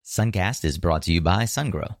Suncast is brought to you by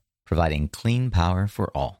SunGrow, providing clean power for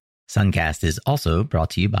all. Suncast is also brought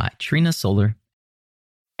to you by Trina Solar.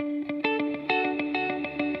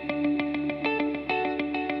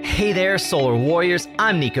 Hey there, Solar Warriors.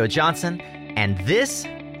 I'm Nico Johnson, and this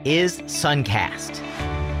is Suncast.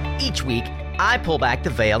 Each week, I pull back the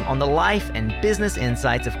veil on the life and business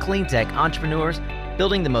insights of clean tech entrepreneurs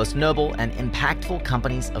building the most noble and impactful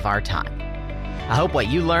companies of our time. I hope what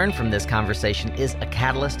you learn from this conversation is a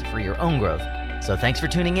catalyst for your own growth. So thanks for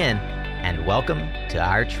tuning in, and welcome to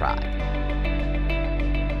our tribe.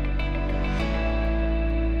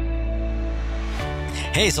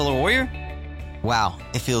 Hey, Solar Warrior. Wow,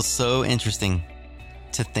 it feels so interesting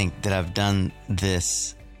to think that I've done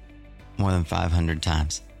this more than 500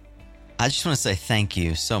 times. I just want to say thank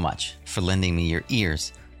you so much for lending me your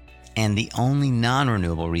ears and the only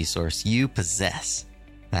non-renewable resource you possess.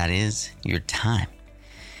 That is your time.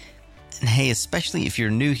 And hey, especially if you're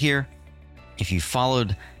new here, if you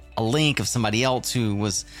followed a link of somebody else who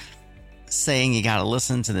was saying you got to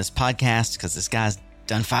listen to this podcast because this guy's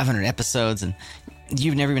done 500 episodes and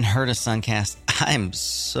you've never even heard of Suncast, I am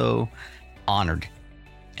so honored.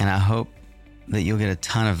 And I hope that you'll get a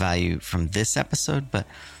ton of value from this episode, but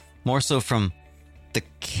more so from the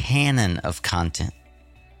canon of content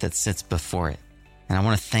that sits before it. And I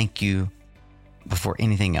want to thank you before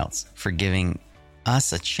anything else for giving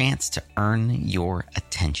us a chance to earn your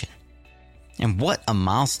attention. And what a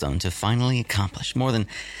milestone to finally accomplish. More than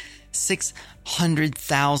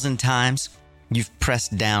 600,000 times you've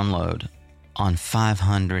pressed download on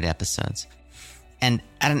 500 episodes. And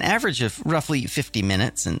at an average of roughly 50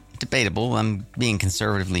 minutes, and debatable, I'm being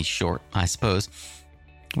conservatively short, I suppose,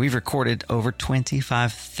 we've recorded over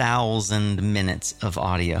 25,000 minutes of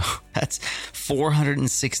audio. That's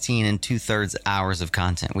 416 and 2/3 hours of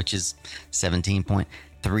content, which is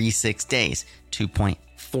 17.36 days,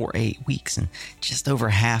 2.48 weeks, and just over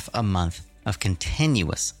half a month of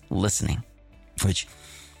continuous listening, which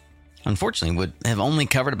unfortunately would have only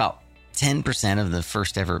covered about 10% of the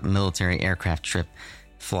first ever military aircraft trip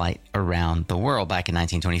flight around the world back in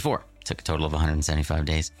 1924. It took a total of 175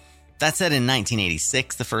 days. That said, in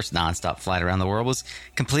 1986, the first nonstop flight around the world was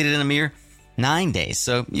completed in a mere 9 days.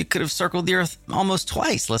 So you could have circled the earth almost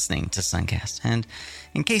twice listening to Suncast. And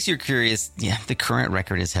in case you're curious, the current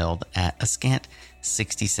record is held at a scant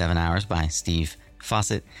 67 hours by Steve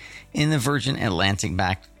Fossett in the Virgin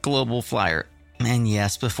Atlantic-backed Global Flyer. And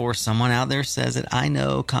yes, before someone out there says it, I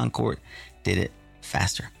know Concorde did it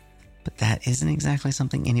faster. But that isn't exactly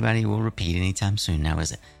something anybody will repeat anytime soon now,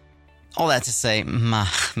 is it? All that to say, my,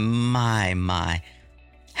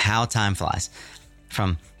 how time flies.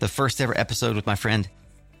 From the first ever episode with my friend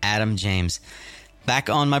Adam James, back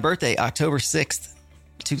on my birthday, October 6th,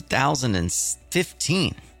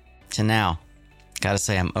 2015, to now. Gotta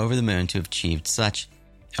say, I'm over the moon to have achieved such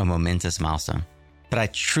a momentous milestone. But I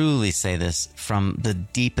truly say this from the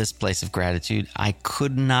deepest place of gratitude. I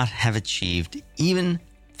could not have achieved even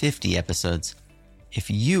 50 episodes if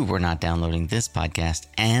you were not downloading this podcast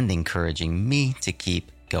and encouraging me to keep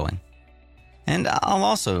going. And I'll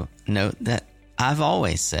also note that I've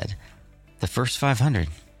always said the first 500,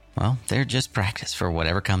 well, they're just practice for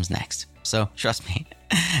whatever comes next. So trust me,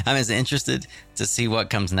 I'm as interested to see what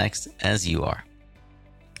comes next as you are.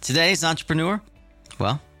 Today's entrepreneur,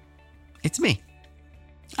 well, it's me.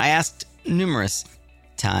 I asked numerous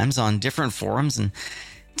times on different forums, and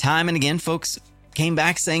time and again, folks came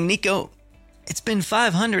back saying, Nico, it's been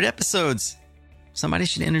 500 episodes. Somebody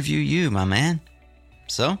should interview you, my man.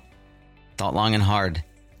 So, thought long and hard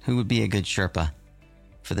who would be a good Sherpa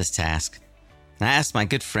for this task. And I asked my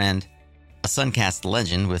good friend, a Suncast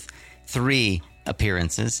legend with 3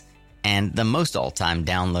 appearances and the most all-time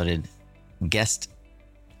downloaded guest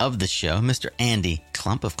of the show, Mr. Andy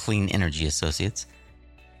Klump of Clean Energy Associates,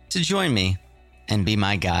 to join me and be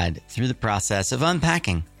my guide through the process of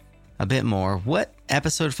unpacking a bit more what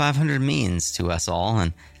episode 500 means to us all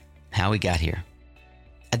and how we got here.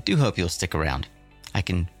 I do hope you'll stick around. I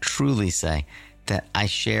can truly say that I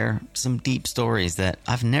share some deep stories that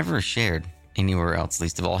I've never shared anywhere else,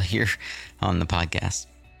 least of all here on the podcast.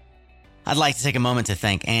 I'd like to take a moment to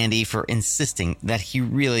thank Andy for insisting that he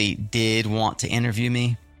really did want to interview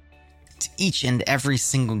me. To each and every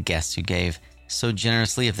single guest who gave so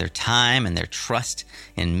generously of their time and their trust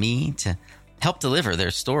in me to help deliver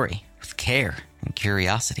their story with care and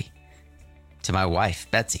curiosity. To my wife,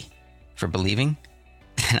 Betsy, for believing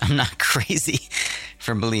that I'm not crazy,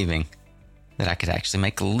 for believing that I could actually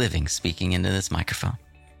make a living speaking into this microphone.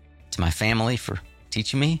 To my family for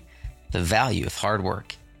teaching me the value of hard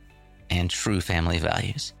work and true family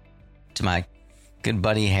values. To my good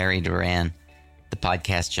buddy, Harry Duran, the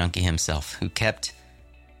podcast junkie himself, who kept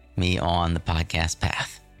me on the podcast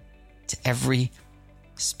path. To every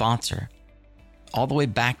sponsor, all the way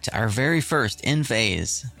back to our very first In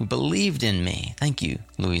Phase, who believed in me. Thank you,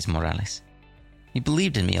 Luis Morales. You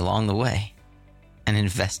believed in me along the way and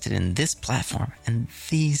invested in this platform and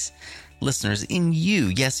these listeners, in you.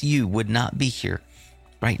 Yes, you would not be here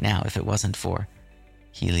right now if it wasn't for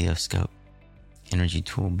Helioscope, Energy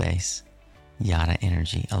Tool Base, Yada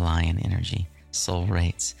Energy, Alliant Energy, Soul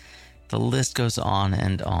Rates. The list goes on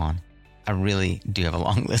and on. I really do have a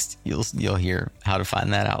long list. You'll hear how to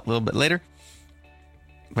find that out a little bit later.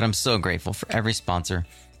 But I'm so grateful for every sponsor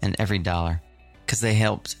and every dollar, because they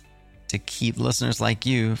helped to keep listeners like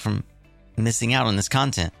you from missing out on this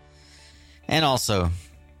content, and also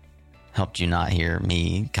helped you not hear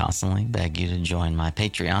me constantly beg you to join my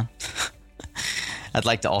Patreon. I'd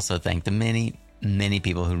like to also thank the many, many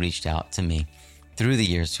people who reached out to me through the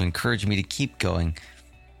years to encourage me to keep going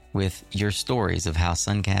with your stories of how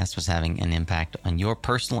Suncast was having an impact on your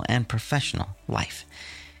personal and professional life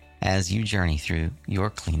as you journey through your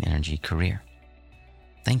clean energy career.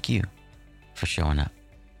 Thank you for showing up.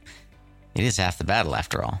 It is half the battle,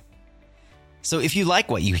 after all. So if you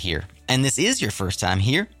like what you hear, and this is your first time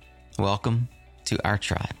here, welcome to our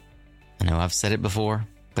tribe. I know I've said it before,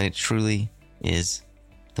 but it truly is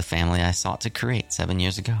the family I sought to create 7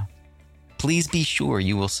 years ago. Please be sure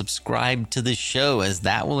you will subscribe to the show, as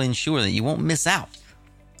that will ensure that you won't miss out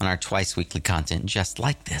on our twice weekly content just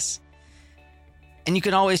like this. And you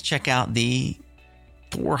can always check out the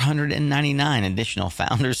 499 additional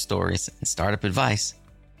founder stories and startup advice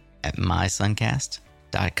at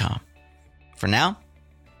mysuncast.com. For now,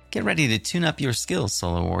 get ready to tune up your skills,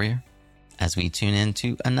 Solar Warrior, as we tune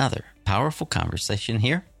into another powerful conversation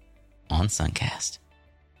here on Suncast.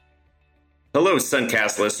 Hello,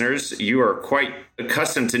 Suncast listeners. You are quite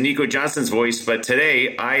accustomed to Nico Johnson's voice, but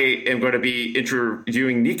today I am going to be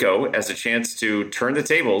interviewing Nico as a chance to turn the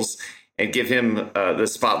tables and give him the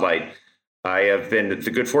spotlight. I have been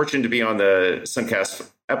the good fortune to be on the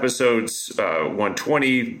Suncast episodes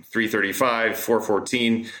 120, 335,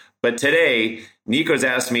 414. But today, Nico's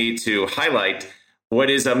asked me to highlight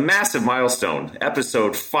what is a massive milestone,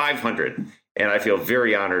 episode 500. And I feel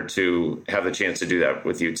very honored to have the chance to do that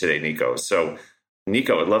with you today, Nico. So,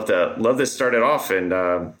 Nico, I'd love to start it off. And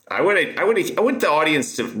I want the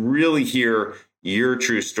audience to really hear your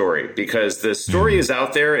true story, because the story is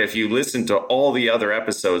out there if you listen to all the other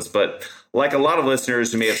episodes. But like a lot of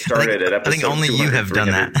listeners who may have started at episode 200, I think only you have done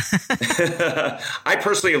that. I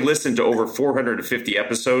personally have listened to over 450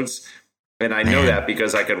 episodes, and I know that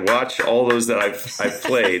because I could watch all those that I've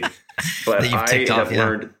played. But I have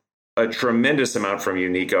learned a tremendous amount from you,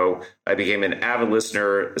 Nico. I became an avid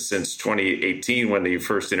listener since 2018 when you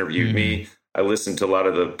first interviewed me. I listened to a lot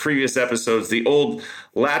of the previous episodes, the old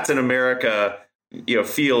Latin America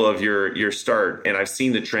feel of your start, and I've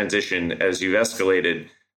seen the transition as you've escalated,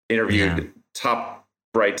 interviewed top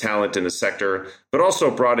bright talent in the sector, but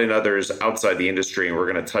also brought in others outside the industry, and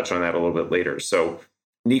we're going to touch on that a little bit later. So,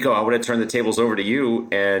 Nico, I want to turn the tables over to you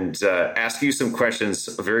and ask you some questions,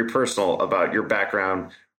 very personal, about your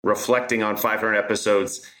background, reflecting on 500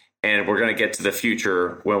 episodes, and we're going to get to the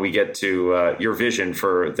future when we get to your vision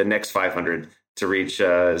for the next 500 to reach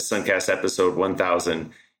Suncast episode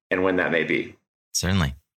 1000 and when that may be.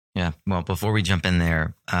 Certainly. Yeah. Well, before we jump in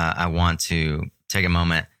there, I want to take a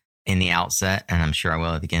moment in the outset, and I'm sure I will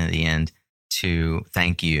at the beginning of the end, to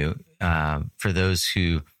thank you for those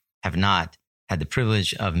who have not had the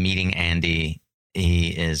privilege of meeting Andy. He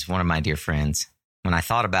is one of my dear friends. When I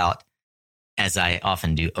thought about, as I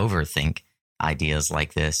often do, overthink ideas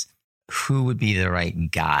like this, who would be the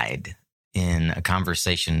right guide in a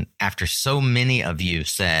conversation after so many of you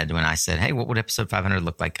said, when I said, hey, what would episode 500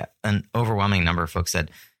 look like? An overwhelming number of folks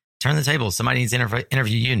said, turn the table. Somebody needs to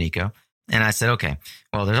interview you, Nico. And I said, okay,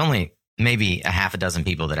 well, there's only maybe a half a dozen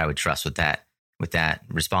people that I would trust with that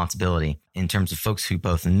responsibility, in terms of folks who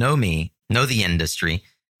both know me, know the industry,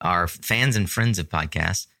 are fans and friends of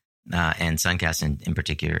podcasts, and Suncast in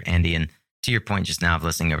particular. Andy, and to your point just now of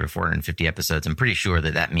listening over 450 episodes, I'm pretty sure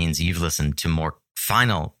that means you've listened to more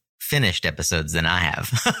finished episodes than I have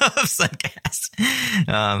of Suncast.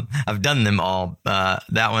 I've done them all.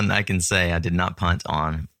 That one I can say I did not punt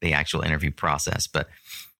on the actual interview process, but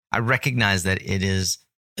I recognize that it is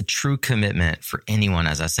a true commitment for anyone.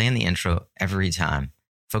 As I say in the intro every time,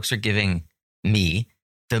 folks are giving me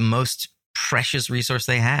the most precious resource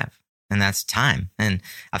they have, and that's time. And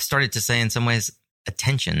I've started to say in some ways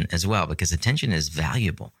attention as well, because attention is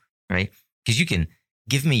valuable, right? Because you can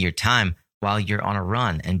give me your time while you're on a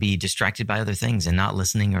run and be distracted by other things and not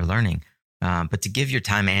listening or learning. But to give your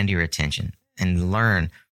time and your attention and learn.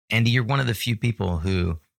 Andy, you're one of the few people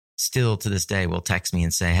who still to this day will text me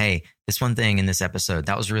and say, hey, this one thing in this episode,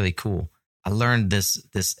 that was really cool. I learned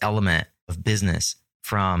this element of business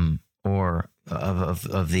from or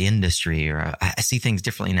of the industry, or I see things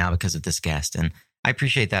differently now because of this guest. And I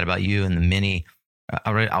appreciate that about you and the many,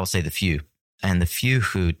 I'll say the few, and the few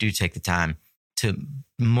who do take the time to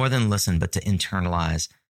more than listen, but to internalize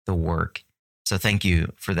the work. So thank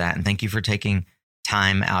you for that. And thank you for taking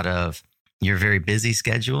time out of your very busy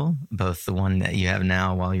schedule, both the one that you have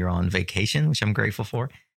now while you're on vacation, which I'm grateful for,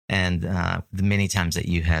 and the many times that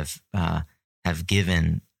you have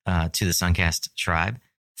given to the Suncast tribe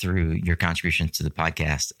through your contributions to the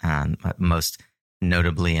podcast, most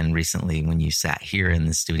notably and recently when you sat here in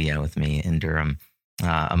the studio with me in Durham,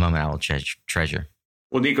 a moment I will treasure.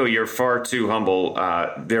 Well, Nico, you're far too humble.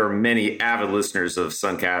 There are many avid listeners of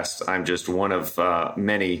Suncast. I'm just one of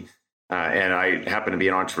many. And I happen to be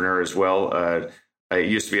an entrepreneur as well. I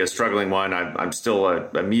used to be a struggling one. I'm still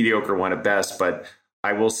a mediocre one at best, but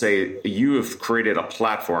I will say you have created a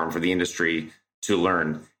platform for the industry to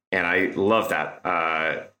learn. And I love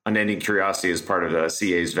that. Unending curiosity is part of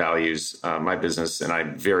CA's values, my business. And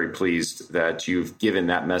I'm very pleased that you've given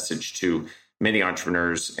that message to many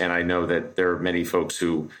entrepreneurs. And I know that there are many folks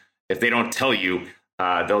who, if they don't tell you,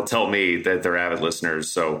 they'll tell me that they're avid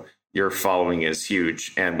listeners. So your following is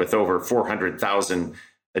huge. And with over 400,000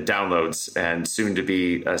 downloads and soon to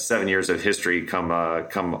be 7 years of history come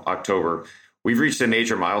October, we've reached a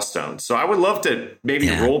major milestone. So I would love to maybe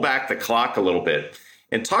roll back the clock a little bit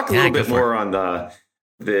and talk a little bit more on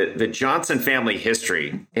the Johnson family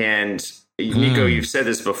history. And Nico, you've said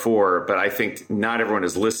this before, but I think not everyone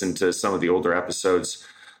has listened to some of the older episodes.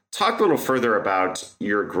 Talk a little further about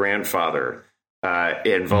your grandfather.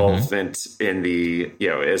 Involvement in the,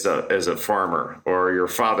 as a farmer, or your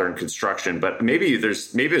father in construction, but maybe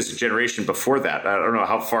there's a generation before that. I don't know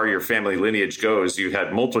how far your family lineage goes. You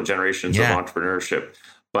had multiple generations of entrepreneurship,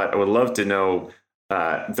 but I would love to know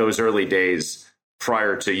those early days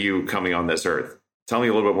prior to you coming on this earth. Tell me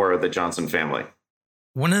a little bit more of the Johnson family.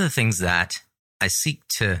 One of the things that I seek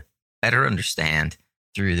to better understand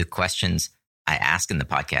through the questions I ask in the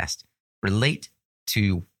podcast relate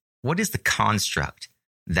to what is the construct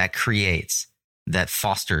that creates, that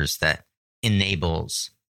fosters, that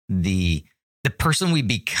enables the person we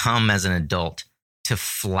become as an adult to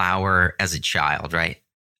flower as a child, right?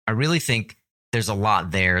 I really think there's a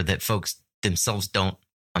lot there that folks themselves don't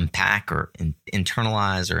unpack or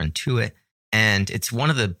internalize or intuit. And it's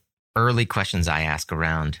one of the early questions I ask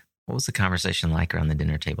around, what was the conversation like around the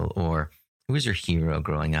dinner table? Or who was your hero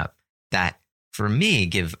growing up? That, for me,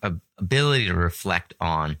 give a ability to reflect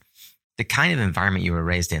on the kind of environment you were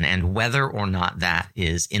raised in, and whether or not that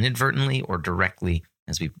is inadvertently or directly,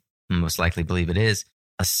 as we most likely believe it is,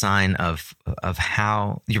 a sign of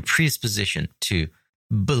how your predisposition to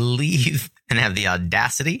believe and have the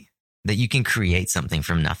audacity that you can create something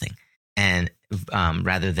from nothing, and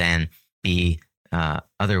rather than be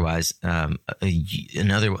otherwise an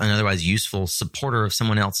otherwise useful supporter of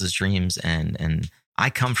someone else's dreams. And I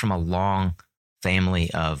come from a long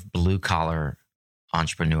family of blue collar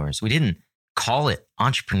entrepreneurs. We didn't call it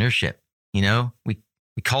entrepreneurship, we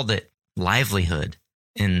called it livelihood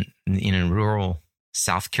in rural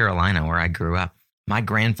South Carolina, where I grew up. My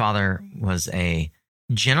grandfather was a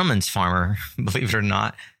gentleman's farmer, believe it or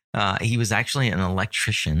not. He was actually an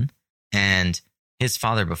electrician, and his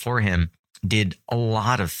father before him did a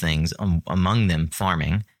lot of things, among them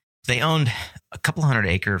farming. They owned a couple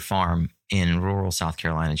 100-acre farm in rural South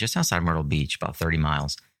Carolina, just outside Myrtle Beach, about 30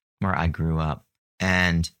 miles, where I grew up.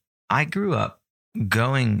 And I grew up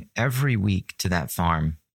going every week to that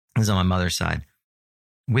farm, this is on my mother's side,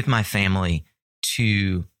 with my family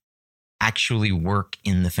to actually work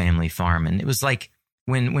in the family farm. And it was like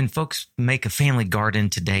when folks make a family garden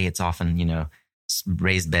today, it's often,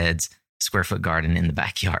 raised beds, square foot garden in the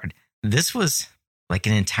backyard. This was like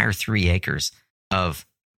an entire 3 acres of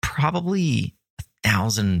probably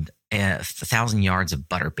 1,000 yards of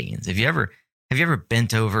butter beans. Have you ever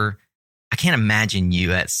bent over? I can't imagine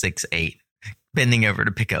you at 6'8" bending over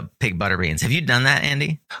to pick butter beans. Have you done that,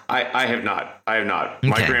 Andy? I have not. Okay.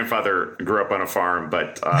 My grandfather grew up on a farm,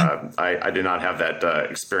 but I did not have that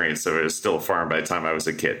experience. So it was still a farm by the time I was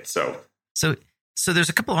a kid. So there's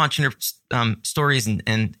a couple of entrepreneur stories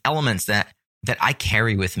and elements that I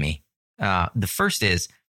carry with me. The first is,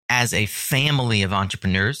 as a family of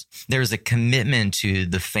entrepreneurs, there's a commitment to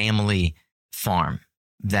the family farm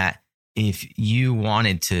that if you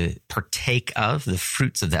wanted to partake of the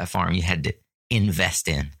fruits of that farm, you had to invest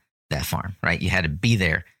in that farm, right? You had to be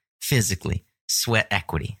there physically, sweat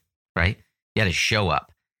equity, right? You had to show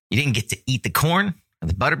up. You didn't get to eat the corn or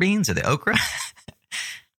the butter beans or the okra,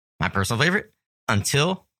 my personal favorite,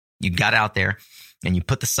 until you got out there and you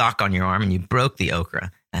put the sock on your arm and you broke the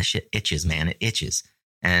okra. That shit itches, man. It itches.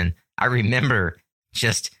 And I remember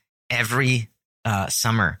just every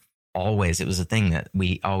summer, always, it was a thing that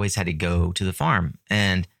we always had to go to the farm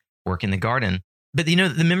and work in the garden. But,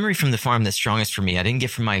 the memory from the farm that's strongest for me, I didn't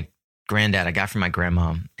get from my granddad. I got from my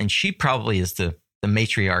grandma. And she probably is the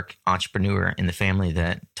matriarch entrepreneur in the family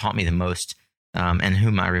that taught me the most, and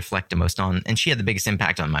whom I reflect the most on. And she had the biggest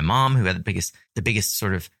impact on my mom, who had the biggest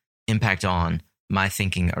sort of impact on my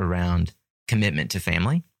thinking around commitment to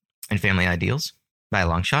family and family ideals by a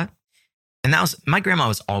long shot. And that was, my grandma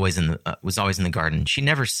was always in the garden. She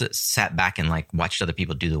never sat back and like watched other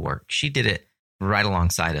people do the work. She did it right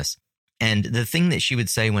alongside us. And the thing that she would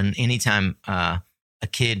say anytime a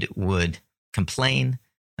kid would complain,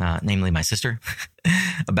 namely my sister,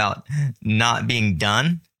 about not being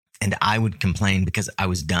done, and I would complain because I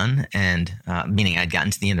was done, and meaning I'd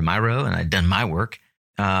gotten to the end of my row and I'd done my work,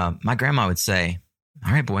 my grandma would say,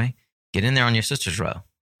 "All right, boy, get in there on your sister's row."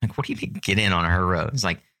 Like, what do you mean get in on her row? It's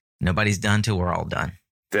like, nobody's done till we're all done.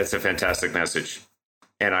 That's a fantastic message.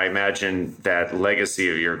 And I imagine that legacy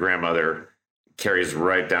of your grandmother carries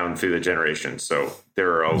right down through the generations. So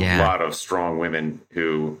there are a lot of strong women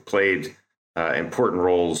who played important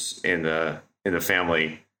roles in the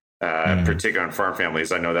family, particularly on farm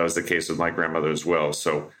families. I know that was the case with my grandmother as well.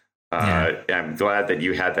 So I'm glad that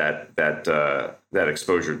you had that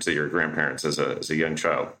exposure to your grandparents as a young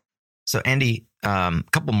child. So Andy, a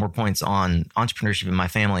couple more points on entrepreneurship in my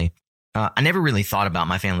family. I never really thought about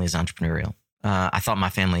my family as entrepreneurial. I thought my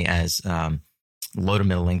family as low to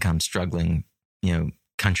middle income, struggling,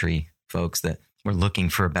 country folks that were looking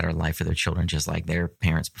for a better life for their children, just like their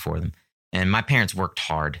parents before them. And my parents worked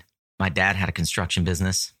hard. My dad had a construction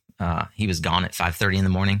business. He was gone at 5:30 in the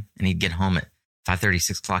morning, and he'd get home at 5:30,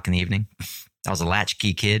 6 o'clock in the evening. I was a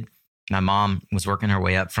latchkey kid. My mom was working her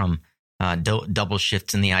way up from double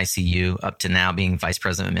shifts in the ICU up to now being vice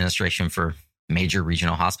president of administration for a major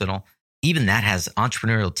regional hospital. Even that has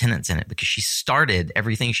entrepreneurial tenets in it, because she started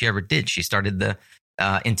everything she ever did. She started the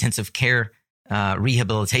intensive care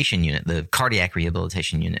rehabilitation unit, the cardiac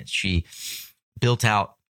rehabilitation unit. She built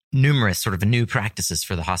out numerous sort of new practices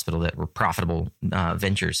for the hospital that were profitable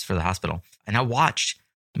ventures for the hospital. And I watched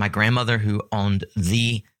my grandmother, who owned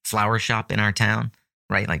the flower shop in our town,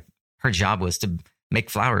 right? Like, her job was to make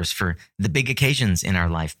flowers for the big occasions in our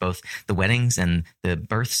life, both the weddings and the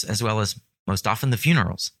births, as well as most often the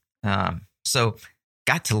funerals. So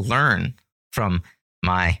got to learn from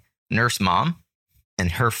my nurse mom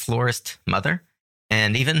and her florist mother,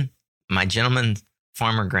 and even my gentleman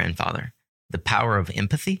farmer grandfather, the power of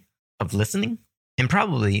empathy, of listening, and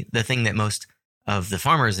probably the thing that most of the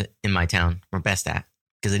farmers in my town were best at,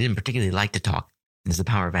 because they didn't particularly like to talk, is the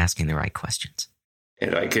power of asking the right questions.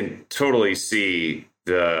 And I can totally see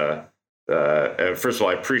first of all,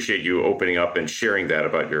 I appreciate you opening up and sharing that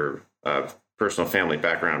about your personal family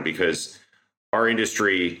background, because our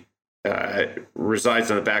industry resides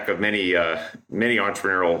on the back of many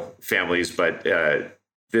entrepreneurial families. But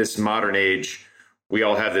this modern age, we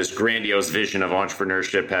all have this grandiose vision of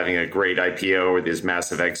entrepreneurship, having a great IPO or this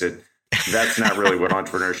massive exit. That's not really what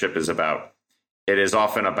entrepreneurship is about. It is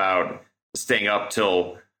often about staying up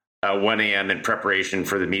till 1 a.m. in preparation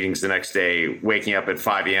for the meetings the next day, waking up at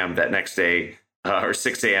 5 a.m. that next day, or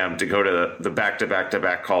 6 a.m. to go to the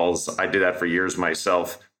back-to-back calls. I did that for years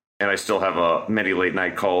myself, and I still have many late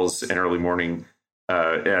night calls and early morning.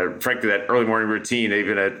 Frankly, that early morning routine,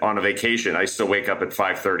 even on a vacation, I still wake up at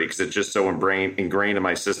 5:30 because it's just so ingrained in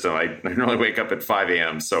my system. I normally wake up at 5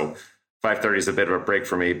 a.m., so 5:30 is a bit of a break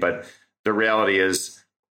for me. But the reality is,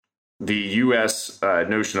 the U.S.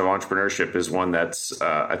 Notion of entrepreneurship is one that's,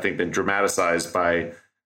 I think, been dramatized by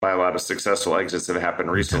a lot of successful exits that have happened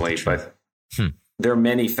recently. But there are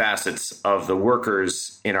many facets of the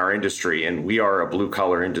workers in our industry, and we are a blue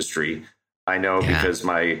collar industry. I know because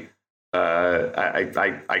I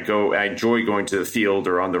enjoy going to the field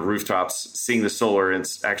or on the rooftops, seeing the solar, and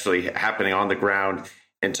it's actually happening on the ground,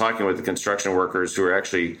 and talking with the construction workers who are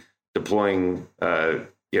actually deploying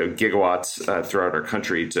gigawatts throughout our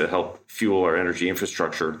country to help fuel our energy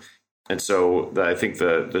infrastructure. And so I think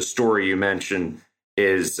the story you mentioned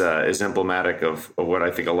is emblematic of what I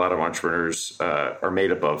think a lot of entrepreneurs are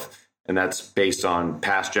made up of. And that's based on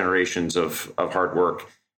past generations of hard work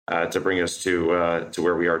to bring us to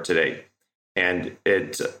where we are today. And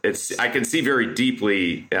I can see very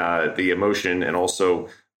deeply the emotion and also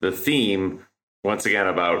the theme, once again,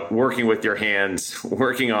 about working with your hands,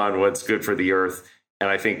 working on what's good for the earth. And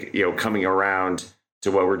I think, coming around to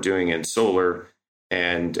what we're doing in solar,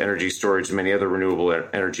 and energy storage and many other renewable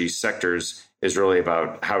energy sectors is really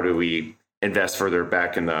about how do we invest further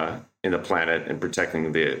back in the planet and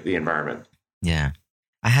protecting the environment. Yeah.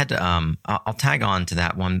 I had I'll tag on to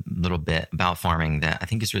that one little bit about farming that I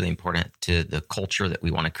think is really important to the culture that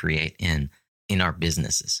we want to create in our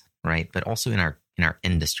businesses, right? But also in our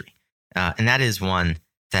industry. And that is one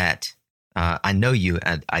that I know you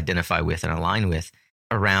identify with and align with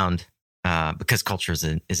around, because culture is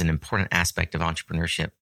an important aspect of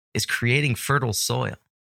entrepreneurship, is creating fertile soil.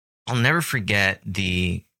 I'll never forget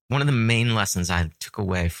one of the main lessons I took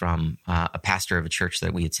away from a pastor of a church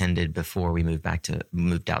that we attended before we moved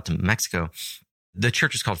out to Mexico. The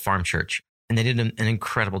church is called Farm Church, and they did an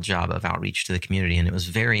incredible job of outreach to the community. And it was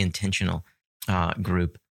a very intentional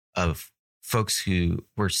group of folks who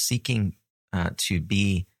were seeking to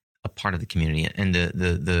be a part of the community. And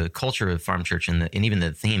the culture of Farm Church and even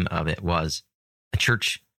the theme of it was a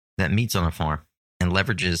church that meets on a farm and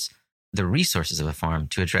leverages the resources of a farm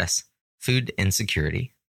to address food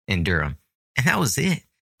insecurity in Durham. And that was it.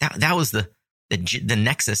 That was the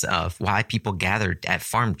nexus of why people gathered at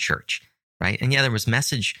Farm Church, right? And yeah, there was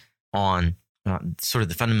message on sort of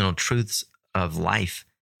the fundamental truths of life,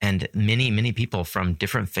 and many people from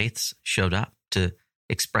different faiths showed up to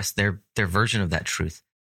express their version of that truth.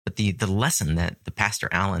 But the lesson that the pastor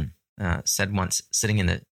Alan said once, sitting in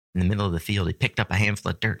the middle of the field, he picked up a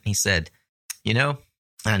handful of dirt and he said, and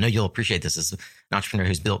I know you'll appreciate this as an entrepreneur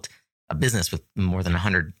who's built a business with more than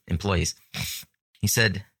 100 employees. He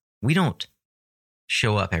said, we don't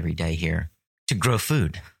show up every day here to grow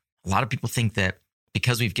food. A lot of people think that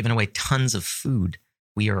because we've given away tons of food,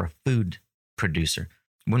 we are a food producer.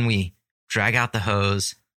 When we drag out the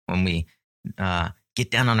hose, when we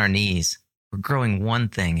get down on our knees, we're growing one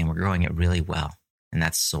thing and we're growing it really well, and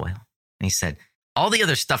that's soil. And he said, all the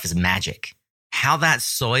other stuff is magic. How that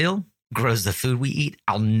soil grows the food we eat,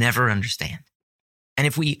 I'll never understand. And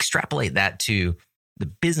if we extrapolate that to the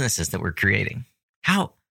businesses that we're creating,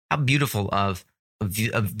 how beautiful of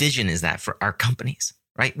a vision is that for our companies,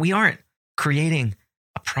 right? We aren't creating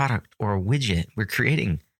a product or a widget. We're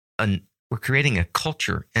creating a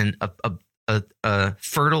culture and a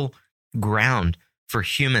fertile ground for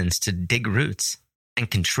humans to dig roots and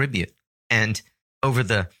contribute. And over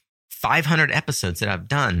the 500 episodes that I've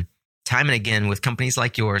done, time and again with companies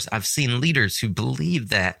like yours, I've seen leaders who believe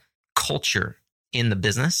that culture in the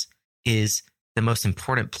business is the most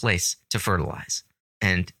important place to fertilize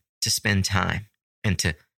and to spend time and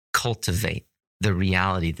to cultivate the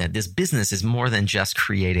reality that this business is more than just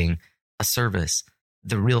creating a service.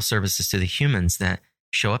 The real service is to the humans that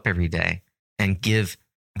show up every day and give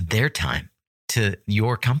their time to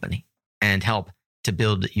your company and help to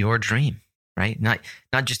build your dream, right? Not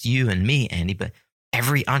just you and me, Andy, but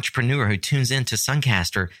every entrepreneur who tunes into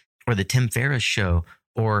Suncast or the Tim Ferriss Show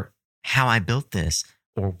or How I Built This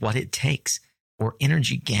or What It Takes or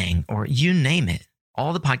Energy Gang or you name it.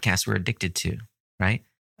 All the podcasts we're addicted to, right?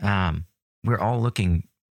 We're all looking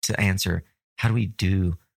to answer, how do we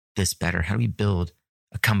do this better? How do we build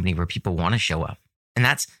a company where people want to show up? And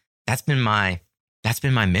that's been my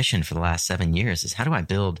mission for the last 7 years, is how do I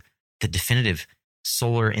build the definitive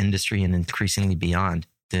solar industry and increasingly beyond,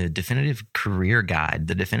 the definitive career guide,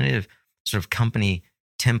 the definitive sort of company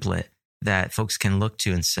template that folks can look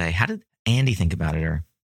to and say, how did Andy think about it? Or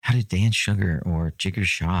how did Dan Sugar or Jigar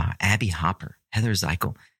Shah, Abby Hopper, Heather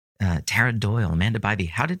Zeichel, Tara Doyle, Amanda Bybee,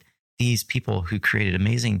 how did these people who created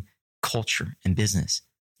amazing culture and business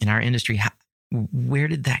in our industry, where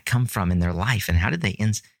did that come from in their life? And how did they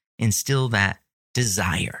instill that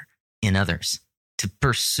desire in others to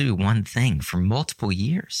pursue one thing for multiple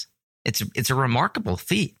years? It's a remarkable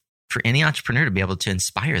feat for any entrepreneur to be able to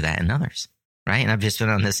inspire that in others, right? And I've just been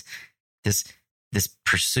on this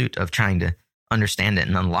pursuit of trying to understand it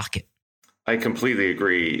and unlock it. I completely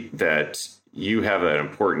agree that you have an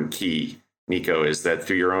important key, Nico, is that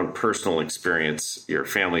through your own personal experience, your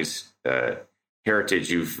family's heritage,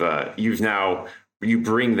 you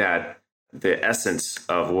bring that the essence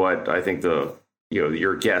of what I think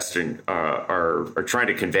your guests are trying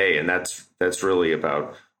to convey, and that's really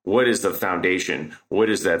about what is the foundation, what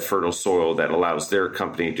is that fertile soil that allows their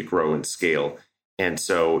company to grow and scale. And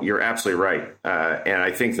so you're absolutely right. And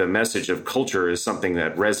I think the message of culture is something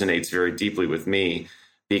that resonates very deeply with me,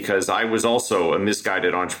 because I was also a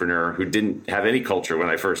misguided entrepreneur who didn't have any culture when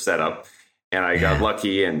I first set up. And I got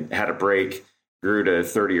lucky and had a break, grew to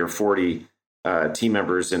 30 or 40 team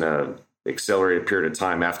members in a accelerated period of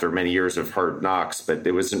time after many years of hard knocks. But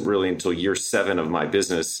it wasn't really until year 7 of my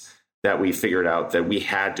business that we figured out that we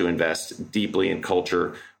had to invest deeply in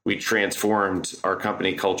culture. We transformed our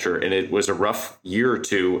company culture, and it was a rough year or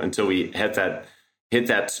two until we hit that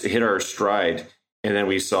hit our stride. And then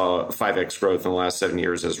we saw 5x growth in the last 7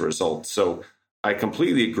 years as a result. So I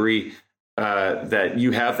completely agree that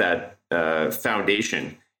you have that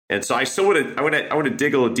foundation. And so I want to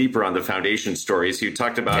dig a little deeper on the foundation stories. You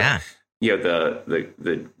talked about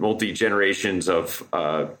the multi generations of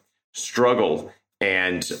struggle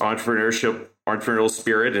and entrepreneurial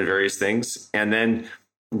spirit and various things, and then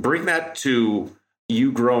bring that to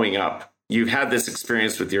you growing up. You've had this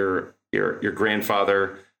experience with your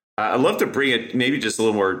grandfather. I'd love to bring it maybe just a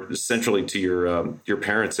little more centrally to your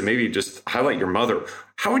parents, and maybe just highlight your mother.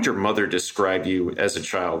 How would your mother describe you as a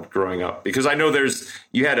child growing up? Because I know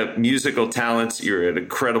you had a musical talent, you're an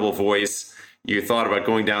incredible voice. You thought about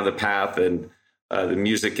going down the path and the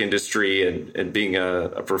music industry and being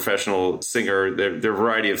a professional singer. There are a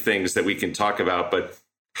variety of things that we can talk about, but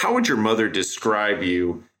how would your mother describe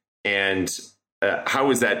you, and how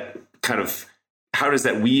does that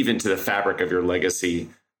weave into the fabric of your legacy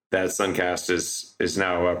that Suncast is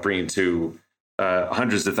now bringing to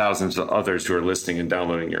hundreds of thousands of others who are listening and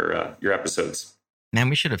downloading your episodes? Man,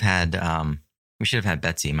 we should have had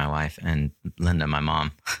Betsy, my wife, and Linda, my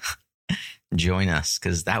mom, join us,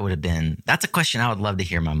 because that's a question I would love to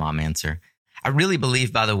hear my mom answer. I really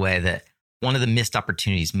believe, by the way, that one of the missed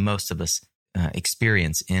opportunities most of us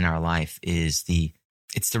experience in our life is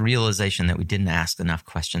it's the realization that we didn't ask enough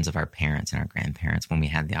questions of our parents and our grandparents when we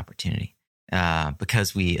had the opportunity,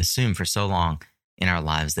 because we assume for so long in our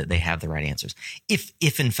lives that they have the right answers.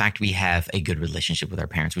 If in fact we have a good relationship with our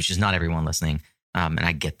parents, which is not everyone listening, and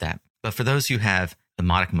I get that. But for those who have the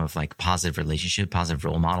modicum of like positive relationship, positive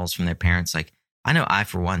role models from their parents, like I know I,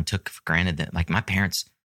 for one, took for granted that like my parents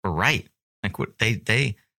were right. Like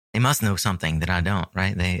they must know something that I don't,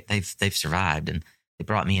 right? They've survived and they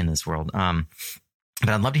brought me into this world. But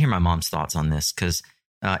I'd love to hear my mom's thoughts on this, because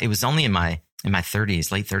it was only in my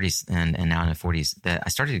 30s, late 30s, and now in the 40s that I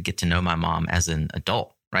started to get to know my mom as an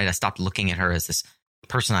adult, right? I stopped looking at her as this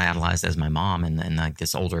person I idolized as my mom and like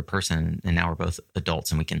this older person. And now we're both adults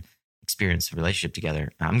and we can experience a relationship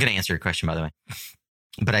together. I'm going to answer your question, by the way.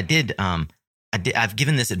 But I've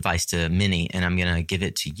given this advice to many, and I'm going to give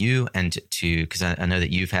it to you and because I know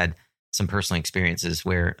that you've had some personal experiences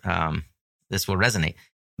where this will resonate.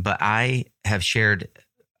 But I have shared,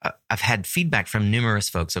 I've had feedback from numerous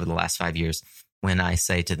folks over the last 5 years when I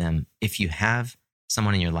say to them, if you have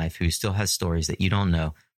someone in your life who still has stories that you don't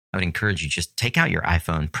know, I would encourage you, just take out your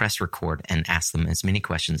iPhone, press record, and ask them as many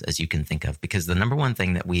questions as you can think of. Because the number one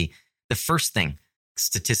thing the first thing,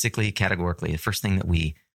 statistically, categorically, the first thing that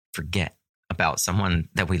we forget about someone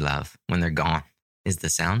that we love when they're gone is the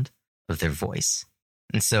sound of their voice.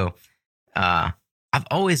 And so I've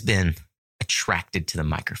always been attracted to the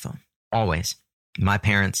microphone, always. My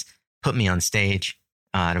parents put me on stage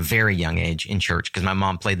at a very young age in church because my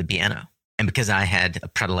mom played the piano. And because I had a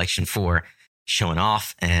predilection for showing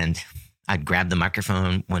off, and I'd grab the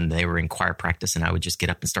microphone when they were in choir practice and I would just get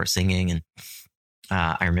up and start singing. And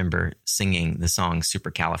I remember singing the song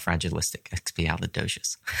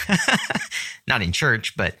Supercalifragilisticexpialidocious. Not in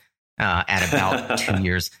church, but at about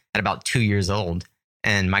 2 years, old.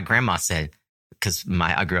 And my grandma said, because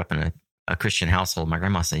I grew up in a Christian household, my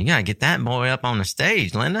grandma said, "You got to get that boy up on the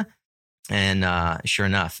stage, Linda." And sure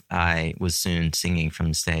enough, I was soon singing from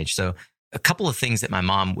the stage. So a couple of things that my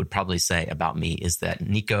mom would probably say about me is that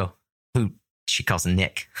Nico, who she calls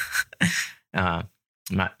Nick, my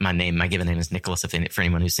name, my given name is Nicholas, for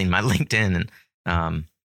anyone who's seen my LinkedIn, and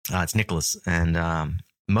it's Nicholas. And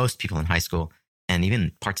most people in high school and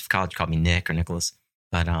even parts of college called me Nick or Nicholas.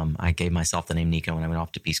 But I gave myself the name Nico when I went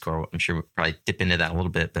off to Peace Corps. I'm sure we'll probably dip into that a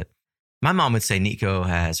little bit. But my mom would say Nick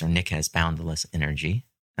has boundless energy.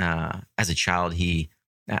 As a child,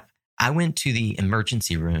 I went to the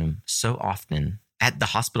emergency room so often at the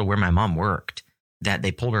hospital where my mom worked that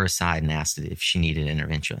they pulled her aside and asked if she needed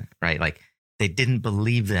intervention, right? Like they didn't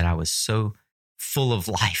believe that I was so full of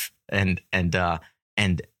life and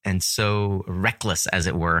so reckless, as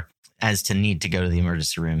it were, as to need to go to the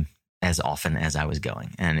emergency room as often as I was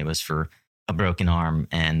going. And it was for a broken arm.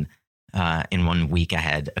 And in 1 week, I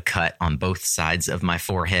had a cut on both sides of my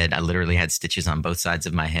forehead. I literally had stitches on both sides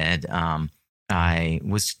of my head. I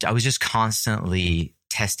was just constantly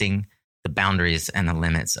testing the boundaries and the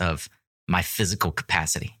limits of my physical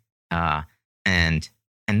capacity. And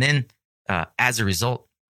then as a result,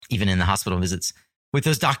 even in the hospital visits with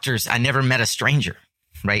those doctors, I never met a stranger,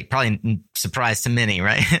 right? Probably a surprise to many,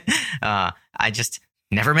 right? I just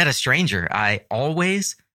never met a stranger. I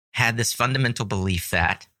always had this fundamental belief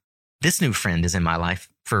that this new friend is in my life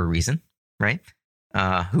for a reason, right?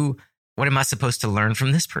 What am I supposed to learn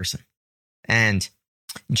from this person? And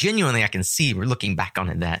genuinely, I can see, we're looking back on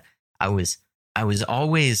it, that I was I was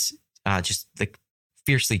always just like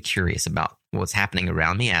fiercely curious about what's happening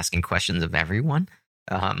around me, asking questions of everyone.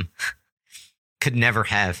 Could never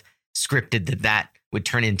have scripted that would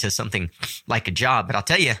turn into something like a job. But I'll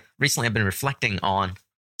tell you, recently I've been reflecting on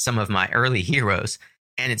some of my early heroes.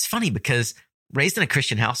 And it's funny because raised in a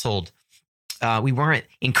Christian household, we weren't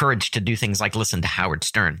encouraged to do things like listen to Howard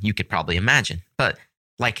Stern. You could probably imagine. But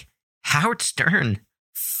like Howard Stern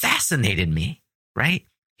fascinated me, right?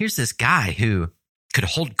 Here's this guy who could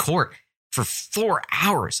hold court for 4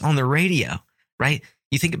 hours on the radio, right?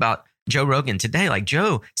 You think about Joe Rogan today, like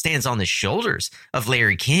Joe stands on the shoulders of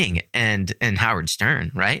Larry King and Howard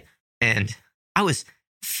Stern, right? And I was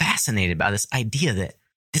fascinated by this idea that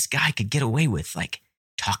this guy could get away with like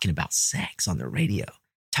talking about sex on the radio,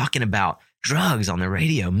 talking about drugs on the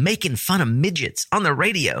radio, making fun of midgets on the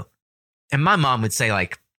radio. And my mom would say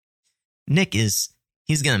like, Nick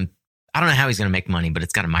I don't know how he's going to make money, but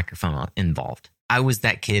it's got a microphone involved. I was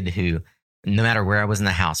that kid who, no matter where I was in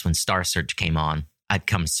the house, when Star Search came on, I'd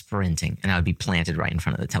come sprinting and I would be planted right in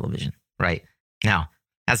front of the television, right? Now,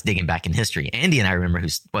 that's digging back in history. Andy and I remember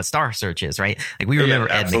what Star Search is, right? Like we remember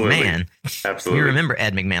Ed McMahon. Absolutely. We remember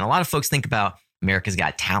Ed McMahon. A lot of folks think about America's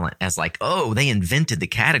Got Talent as like, oh, they invented the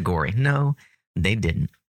category. No, they didn't.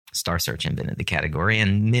 Star Search invented the category,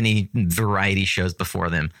 and many variety shows before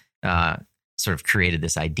them sort of created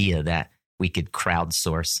this idea that we could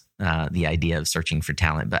crowdsource the idea of searching for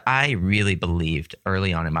talent. But I really believed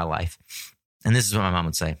early on in my life, and this is what my mom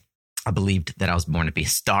would say, I believed that I was born to be a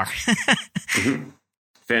star.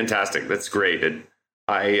 Fantastic. That's great.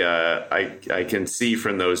 I can see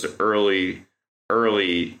from those early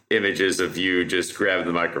images of you just grabbing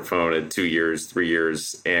the microphone at 2 years, 3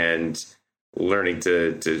 years, and learning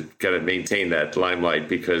to kind of maintain that limelight,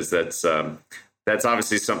 because that's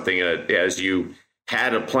obviously something as you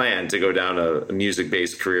had a plan to go down a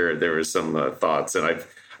music-based career, there was some thoughts. And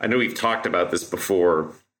I know we've talked about this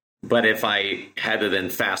before, but if I had to then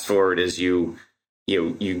fast forward as you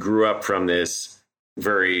grew up from this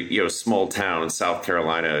very, small town, South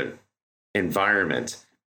Carolina environment,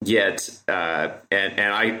 yet, and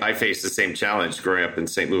I faced the same challenge growing up in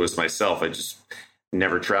St. Louis myself. I just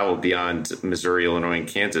never traveled beyond Missouri, Illinois, and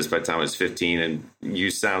Kansas by the time I was 15. And you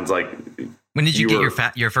sounds like, when did you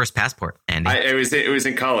get your first passport, Andy? It was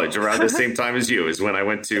in college, around the same time as you. Is when I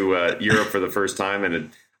went to Europe for the first time,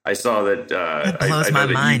 and I saw that. That blows my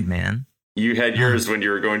mind, man. You had yours when you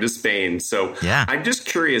were going to Spain. So yeah. I'm just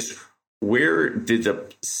curious, where did the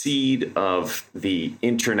seed of the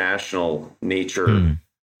international nature,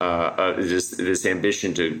 this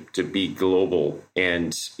ambition to be global,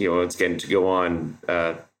 and once again to go on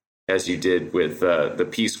as you did with the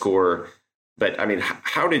Peace Corps? But I mean,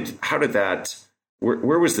 how did that?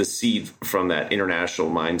 Where was the seed from that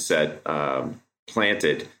international mindset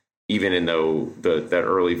planted, even in that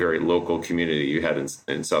early, very local community you had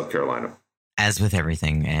in South Carolina? As with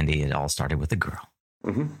everything, Andy, it all started with a girl.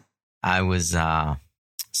 Mm-hmm. I was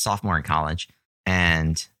sophomore in college,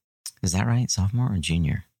 and is that right? Sophomore or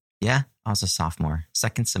junior? Yeah, I was a sophomore,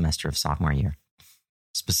 second semester of sophomore year,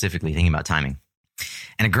 specifically thinking about timing.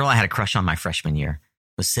 And a girl I had a crush on my freshman year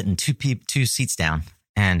was sitting two seats down,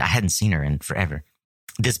 and I hadn't seen her in forever.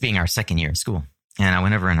 This being our second year of school. And I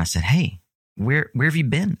went over and I said, hey, where have you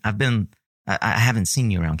been? I haven't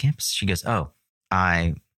seen you around campus. She goes, oh,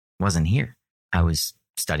 I wasn't here. I was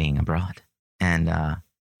studying abroad. And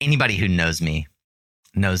anybody who knows me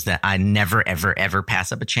knows that I never, ever, ever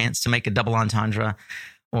pass up a chance to make a double entendre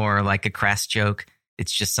or like a crass joke.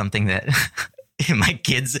 It's just something that my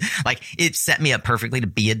kids, like, it set me up perfectly to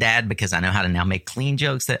be a dad, because I know how to now make clean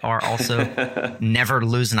jokes that are also never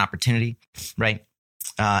lose an opportunity, right?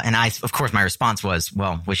 And of course, my response was,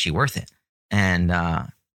 well, was she worth it? And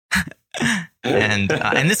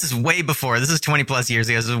this is way before, this is 20 plus years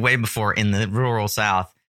ago. This is way before in the rural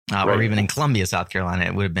South, or even in Columbia, South Carolina,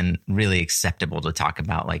 it would have been really acceptable to talk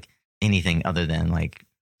about like anything other than like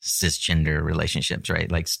cisgender relationships,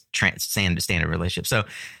 right? Like standard relationships. So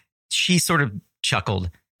she sort of chuckled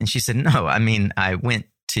and she said, no, I mean, I went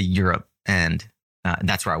to Europe, and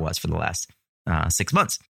that's where I was for the last 6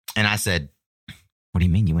 months. And I said, what do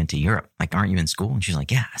you mean you went to Europe? Like, aren't you in school? And she's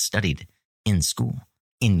like, yeah, I studied in school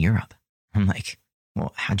in Europe. I'm like,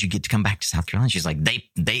 well, how'd you get to come back to South Carolina? She's like,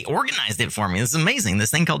 they organized it for me. This is amazing. This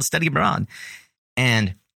thing called Study Abroad.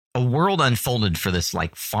 And a world unfolded for this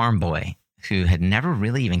like farm boy who had never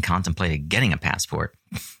really even contemplated getting a passport,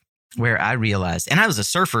 where I realized, and I was a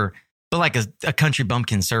surfer, but like a country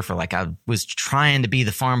bumpkin surfer. Like, I was trying to be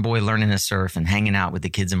the farm boy learning to surf and hanging out with the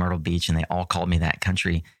kids in Myrtle Beach, and they all called me that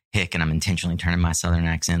country hick. And I'm intentionally turning my Southern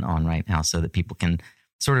accent on right now so that people can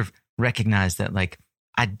sort of recognize that, like,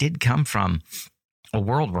 I did come from a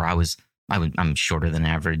world where I'm shorter than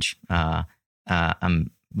average.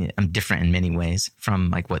 I'm different in many ways from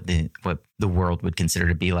like what the world would consider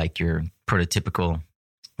to be like your prototypical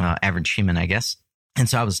average human, I guess. And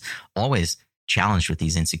so I was always challenged with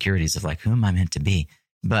these insecurities of like, who am I meant to be?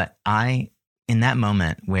 But in that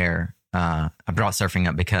moment where I brought surfing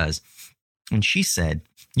up because when she said,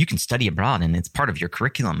 you can study abroad and it's part of your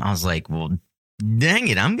curriculum, I was like, well, dang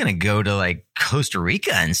it, I'm going to go to like Costa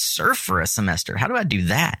Rica and surf for a semester. How do I do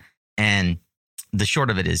that? And the short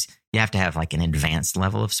of it is you have to have like an advanced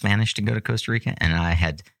level of Spanish to go to Costa Rica. And I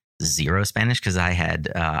had zero Spanish because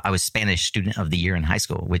I was Spanish student of the year in high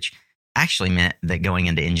school, which actually meant that going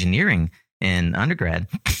into engineering in undergrad,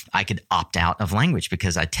 I could opt out of language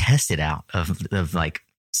because I tested out of like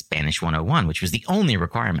Spanish 101, which was the only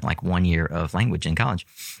requirement, like 1 year of language in college.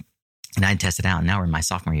 And I tested out. And now we're in my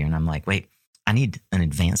sophomore year. And I'm like, wait, I need an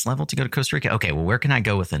advanced level to go to Costa Rica. Okay, well, where can I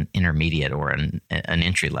go with an intermediate or an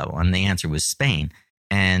entry level? And the answer was Spain.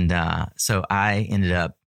 And so I ended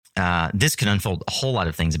up, this could unfold a whole lot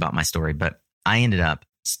of things about my story, but I ended up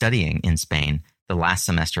studying in Spain the last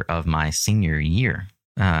semester of my senior year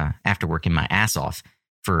after working my ass off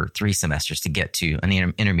for 3 semesters to get to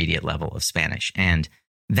an intermediate level of Spanish. And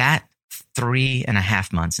that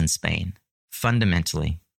 3.5 months in Spain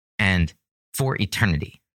fundamentally and for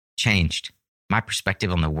eternity changed my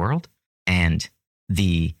perspective on the world and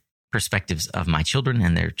the perspectives of my children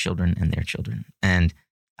and their children and their children. And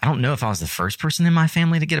I don't know if I was the first person in my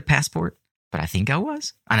family to get a passport, but I think I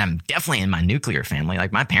was. And I'm definitely in my nuclear family.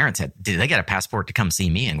 Like my parents they got a passport to come see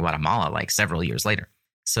me in Guatemala like several years later.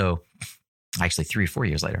 So actually 3 or 4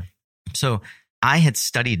 years later. So I had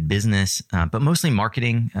studied business, but mostly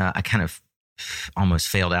marketing. I kind of almost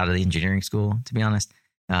failed out of the engineering school, to be honest.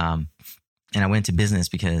 And I went to business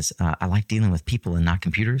because I like dealing with people and not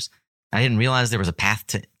computers. I didn't realize there was a path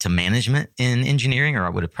to management in engineering, or I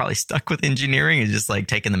would have probably stuck with engineering and just like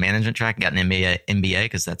taken the management track and got an MBA,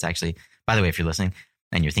 because that's actually, by the way, if you're listening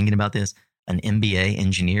and you're thinking about this, an MBA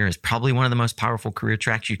engineer is probably one of the most powerful career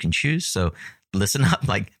tracks you can choose. So listen up,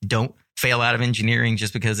 like don't fail out of engineering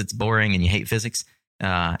just because it's boring and you hate physics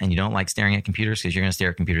and you don't like staring at computers, because you're going to stare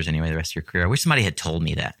at computers anyway the rest of your career. I wish somebody had told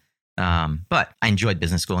me that. But I enjoyed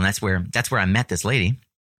business school, and that's where I met this lady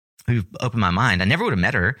who opened my mind. I never would have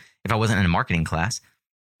met her if I wasn't in a marketing class.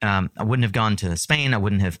 I wouldn't have gone to Spain. I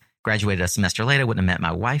wouldn't have graduated a semester later. I wouldn't have met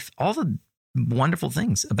my wife. All the wonderful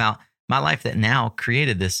things about my life that now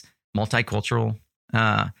created this multicultural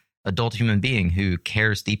adult human being who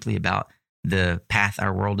cares deeply about the path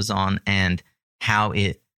our world is on and how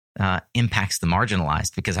it impacts the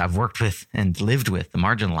marginalized, because I've worked with and lived with the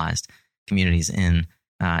marginalized communities in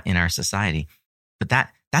our society. But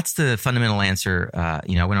that's the fundamental answer. I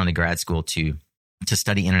went on to grad school to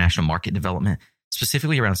study international market development,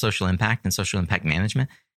 specifically around social impact and social impact management.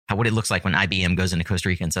 What it looks like when IBM goes into Costa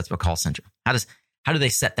Rica and sets up a call center. How do they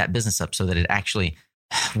set that business up so that it actually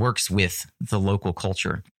works with the local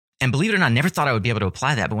culture? And believe it or not, I never thought I would be able to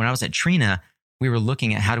apply that. But when I was at Trina, we were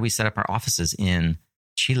looking at how do we set up our offices in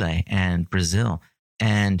Chile and Brazil.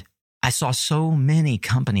 And I saw so many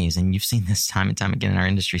companies, and you've seen this time and time again in our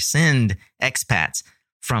industry, send expats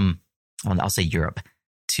from, I'll say Europe,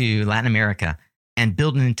 to Latin America and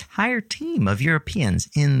build an entire team of Europeans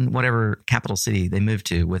in whatever capital city they moved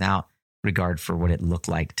to without regard for what it looked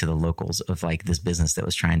like to the locals of like this business that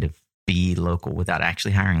was trying to be local without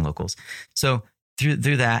actually hiring locals. So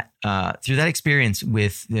through that experience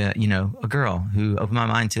with a girl who opened my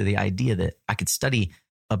mind to the idea that I could study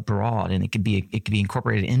abroad and it could be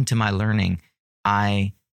incorporated into my learning,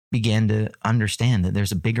 I began to understand that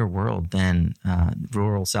there's a bigger world than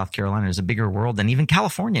rural South Carolina. There's a bigger world than even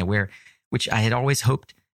California, which I had always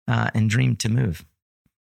hoped and dreamed to move.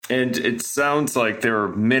 And it sounds like there are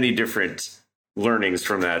many different learnings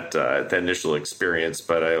from that initial experience,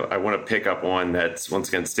 but I want to pick up one that's once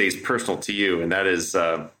again stays personal to you, and that is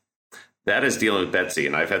dealing with Betsy.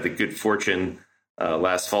 And I've had the good fortune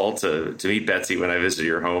last fall to meet Betsy when I visited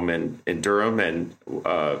your home in Durham, and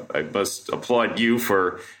I must applaud you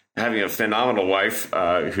for having a phenomenal wife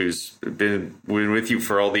who's been with you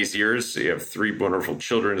for all these years. You have 3 wonderful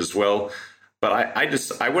children as well. But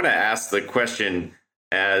I want to ask the question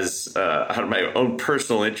as out of my own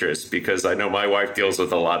personal interest, because I know my wife deals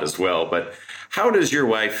with a lot as well. But how does your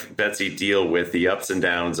wife, Betsy, deal with the ups and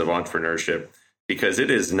downs of entrepreneurship? Because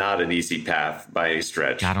it is not an easy path by any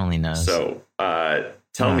stretch. God only knows. So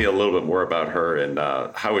tell me a little bit more about her, and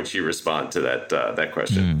how would she respond to that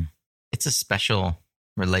question? It's a special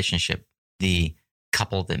relationship, the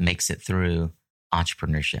couple that makes it through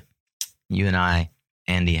entrepreneurship. You and I,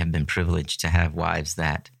 Andy, have been privileged to have wives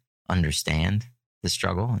that understand the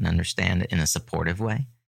struggle and understand it in a supportive way,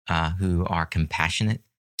 who are compassionate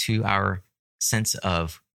to our sense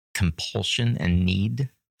of compulsion and need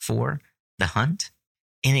for the hunt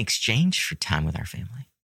in exchange for time with our family.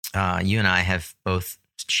 You and I have both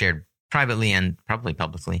shared privately and probably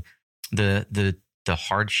publicly the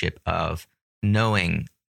hardship of knowing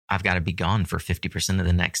I've got to be gone for 50% of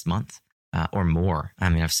the next month or more. I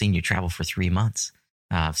mean, I've seen you travel for 3 months.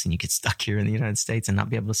 I've seen you get stuck here in the United States and not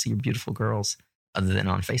be able to see your beautiful girls other than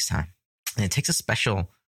on FaceTime. And it takes a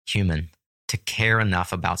special human to care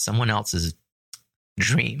enough about someone else's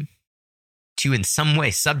dream to in some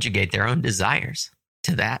way subjugate their own desires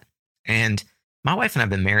to that. And my wife and I have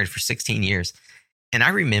been married for 16 years. And I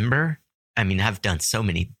remember, I mean, I've done so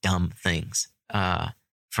many dumb things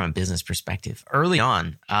from a business perspective. Early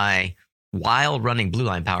on, while running Blue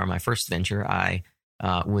Line Power, my first venture, I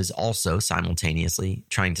was also simultaneously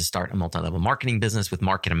trying to start a multi-level marketing business with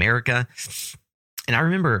Market America. And I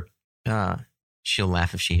remember, she'll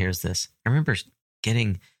laugh if she hears this. I remember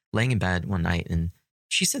laying in bed one night and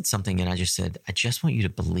she said something and I just said, I just want you to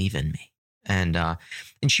believe in me. And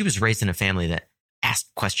she was raised in a family that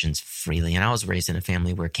asked questions freely. And I was raised in a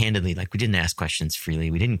family where candidly, like we didn't ask questions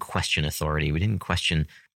freely. We didn't question authority. We didn't question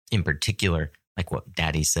in particular, like what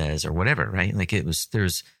daddy says or whatever, right? Like there was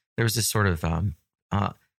this sort of,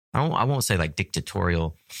 I won't say like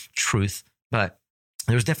dictatorial truth, but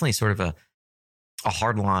there was definitely sort of a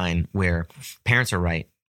hard line where parents are right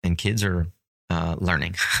and kids are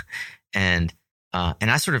learning. And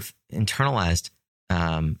I sort of internalized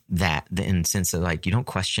that in the sense that like you don't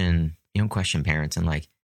question parents, and like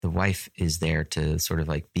the wife is there to sort of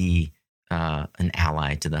like be an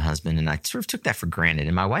ally to the husband. And I sort of took that for granted.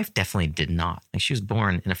 And my wife definitely did not. Like she was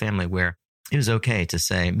born in a family where it was okay to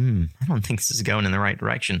say, I don't think this is going in the right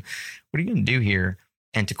direction. What are you going to do here?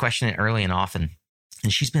 And to question it early and often.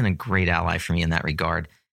 And she's been a great ally for me in that regard.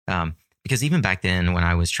 Because even back then when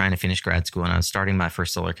I was trying to finish grad school and I was starting my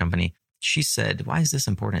first solar company, she said, why is this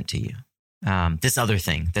important to you? This other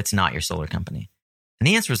thing that's not your solar company. And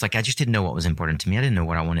the answer was like, I just didn't know what was important to me. I didn't know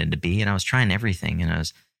what I wanted to be. And I was trying everything. And I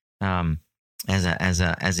was,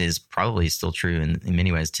 as is probably still true in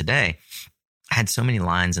many ways today, I had so many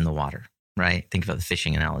lines in the water, right? Think about the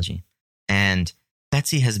fishing analogy. And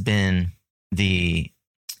Betsy has been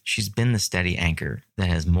she's been the steady anchor that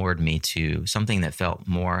has moored me to something that felt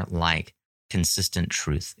more like consistent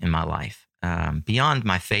truth in my life. Beyond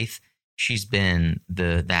my faith, she's been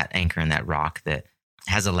that anchor and that rock that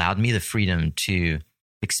has allowed me the freedom to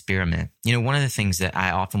experiment. You know, one of the things that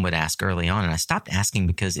I often would ask early on, and I stopped asking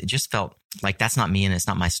because it just felt like that's not me and it's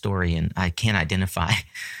not my story and I can't identify,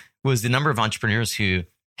 was the number of entrepreneurs who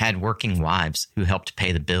had working wives who helped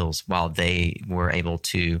pay the bills while they were able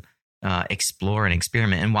to explore and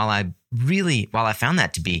experiment. And while I found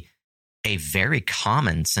that to be a very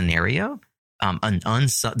common scenario,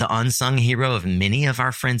 the unsung hero of many of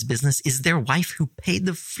our friends' business is their wife who paid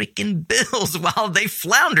the freaking bills while they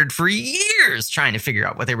floundered for years trying to figure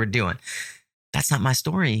out what they were doing. That's not my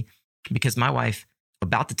story, because my wife,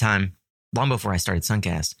 about the time, long before I started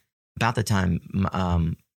Suncast, about the time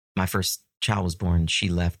my first child was born, she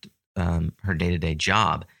left her day-to-day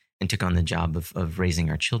job and took on the job of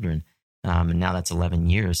raising our children. And now that's 11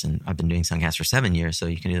 years, and I've been doing Suncast for 7 years, so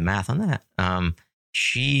you can do the math on that.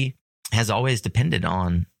 She has always depended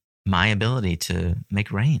on my ability to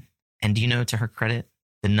make rain. And do you know, to her credit,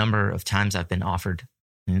 the number of times I've been offered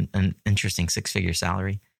an interesting 6-figure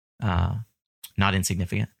salary, not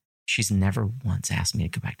insignificant. She's never once asked me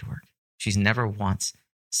to go back to work. She's never once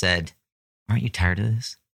said, aren't you tired of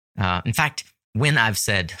this? In fact, when I've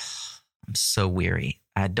said, I'm so weary,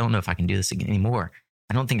 I don't know if I can do this again anymore.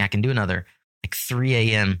 I don't think I can do another 3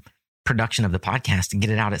 a.m. production of the podcast and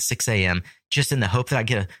get it out at 6 a.m. just in the hope that I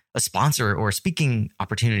get a sponsor or a speaking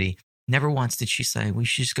opportunity. Never once did she say, we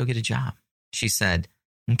should just go get a job. She said,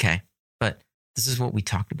 okay, but this is what we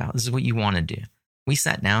talked about. This is what you want to do. We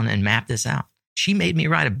sat down and mapped this out. She made me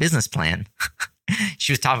write a business plan.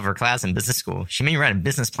 She was top of her class in business school. She made me write a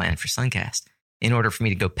business plan for Suncast in order for me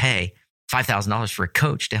to go pay $5,000 for a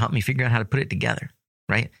coach to help me figure out how to put it together,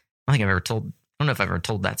 right? I don't know if I've ever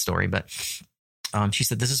told that story, but she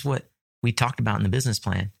said, this is what we talked about in the business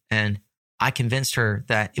plan. And I convinced her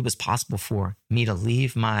that it was possible for me to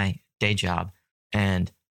leave my day job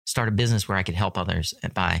and start a business where I could help others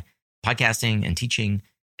by podcasting and teaching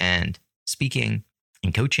and speaking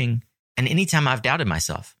and coaching. And anytime I've doubted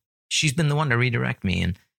myself, she's been the one to redirect me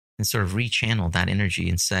and sort of rechannel that energy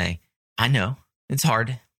and say, I know it's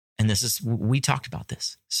hard. And we talked about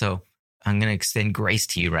this. So I'm going to extend grace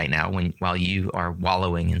to you right now while you are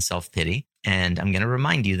wallowing in self-pity. And I'm going to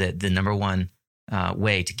remind you that the number one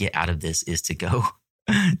way to get out of this is to go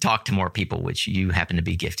talk to more people, which you happen to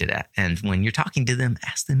be gifted at. And when you're talking to them,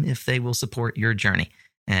 ask them if they will support your journey.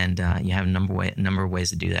 And you have a number of ways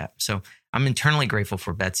to do that. So I'm internally grateful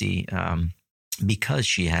for Betsy because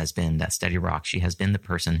she has been that steady rock. She has been the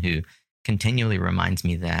person who continually reminds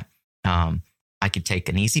me that I could take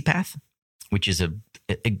an easy path, which is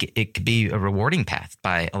it could be a rewarding path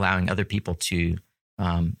by allowing other people to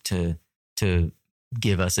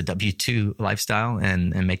give us a W-2 lifestyle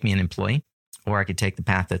and make me an employee. Or I could take the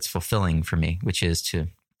path that's fulfilling for me, which is to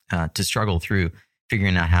struggle through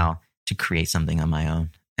figuring out how to create something on my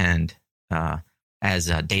own. And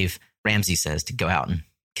as Dave Ramsey says, to go out and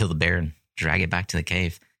kill the bear and drag it back to the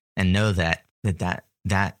cave, and know that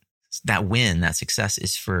win, that success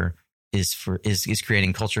is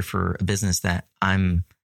creating culture for a business that I'm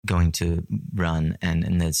going to run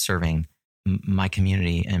and that's serving my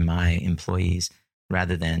community and my employees,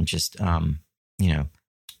 rather than just I'm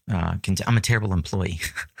a terrible employee.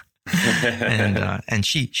 and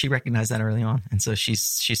she recognized that early on, and so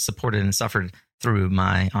she's supported and suffered through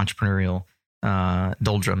my entrepreneurial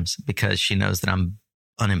doldrums, because she knows that I'm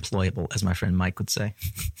unemployable, as my friend Mike would say.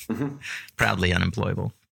 Mm-hmm. Proudly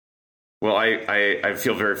unemployable. Well, I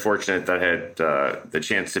feel very fortunate that I had the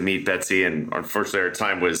chance to meet Betsy, and unfortunately our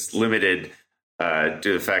time was limited due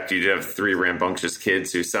to the fact you do have 3 rambunctious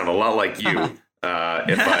kids who sound a lot like you.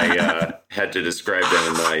 If I had to describe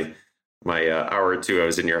them in my hour or two I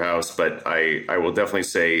was in your house, but I will definitely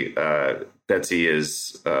say Betsy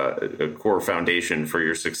is a core foundation for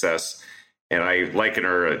your success. And I liken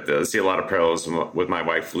her, I see a lot of parallels with my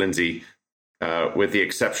wife, Lindsay, with the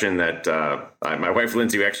exception that my wife,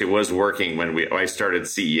 Lindsay, actually was working when I started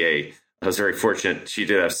CEA. I was very fortunate. She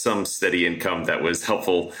did have some steady income that was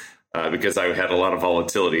helpful because I had a lot of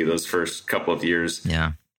volatility those first couple of years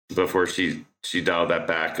before she dialed that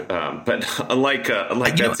back. But unlike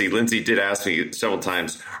Betsy, Lindsay did ask me several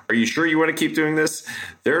times, are you sure you want to keep doing this?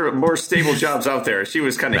 There are more stable jobs out there. She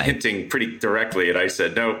was kind of hinting pretty directly. And I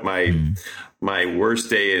said, no, my worst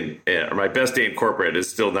day or my best day in corporate is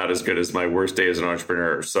still not as good as my worst day as an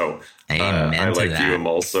entrepreneur. So I, like you, am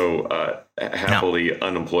also happily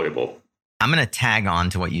unemployable. I'm going to tag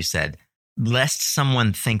on to what you said, lest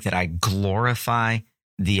someone think that I glorify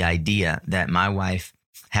the idea that my wife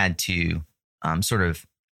had to sort of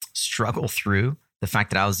struggle through the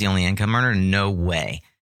fact that I was the only income earner. No way.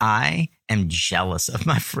 I am jealous of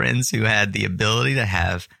my friends who had the ability to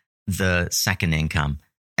have the second income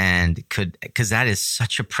and because that is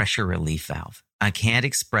such a pressure relief valve. I can't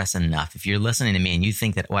express enough. If you're listening to me and you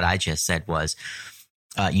think that what I just said was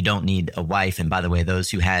you don't need a wife, and by the way, those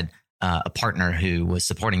who had a partner who was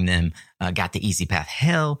supporting them got the easy path.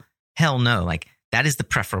 Hell no. Like, that is the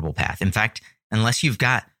preferable path. In fact, unless you've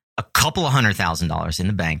got a couple of $100,000 in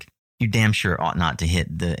the bank, you damn sure ought not to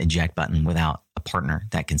hit the eject button without a partner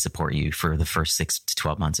that can support you for the first 6 to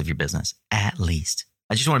 12 months of your business, at least.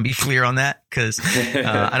 I just want to be clear on that, because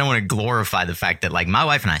I don't want to glorify the fact that, like, my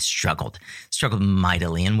wife and I struggled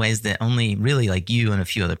mightily in ways that only really like you and a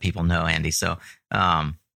few other people know, Andy. So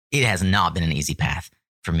it has not been an easy path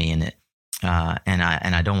for me in it. And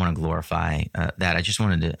I don't want to glorify that. I just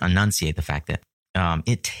wanted to enunciate the fact that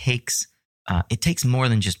it takes more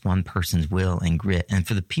than just one person's will and grit. And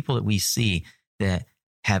for the people that we see that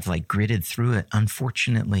have like gritted through it,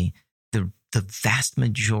 unfortunately, the vast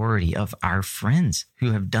majority of our friends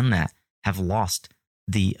who have done that have lost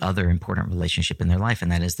the other important relationship in their life,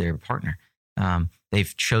 and that is their partner.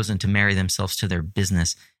 They've chosen to marry themselves to their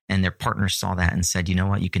business, and their partner saw that and said, you know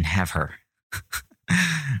what, you can have her,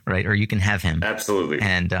 right? Or you can have him. Absolutely.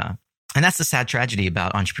 And that's the sad tragedy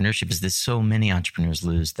about entrepreneurship, is that so many entrepreneurs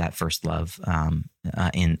lose that first love on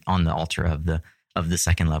the altar of the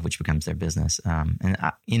second love, which becomes their business. And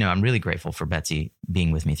I'm really grateful for Betsy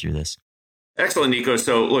being with me through this. Excellent, Nico.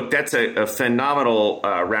 So, look, that's a phenomenal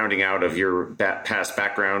rounding out of your past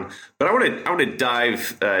background. But I want to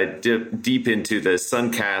dive deep into the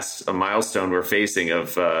Suncast, a milestone we're facing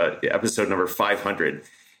of episode number 500.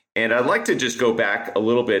 And I'd like to just go back a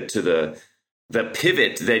little bit to the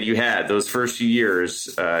pivot that you had those first few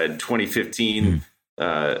years, 2015,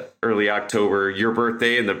 early October, your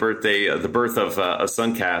birthday, and the birth of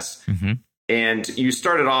Suncast. Mm-hmm. And you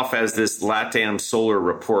started off as this LATAM Solar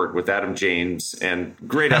Report with Adam James, and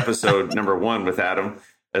great episode number 1 with Adam,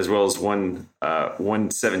 as well as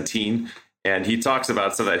 117. And he talks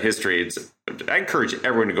about some of that history. I encourage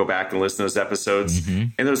everyone to go back and listen to those episodes. Mm-hmm.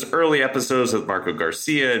 And those early episodes with Marco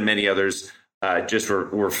Garcia and many others just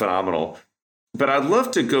were phenomenal. But I'd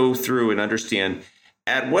love to go through and understand,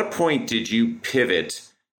 at what point did you pivot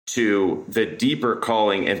to the deeper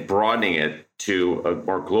calling and broadening it to a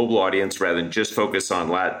more global audience rather than just focus on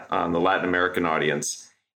the Latin American audience.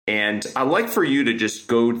 And I'd like for you to just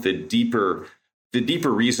go to the deeper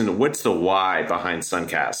reason. What's the why behind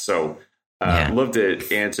Suncast? So I'd love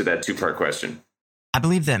to answer that 2-part question. I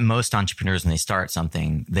believe that most entrepreneurs, when they start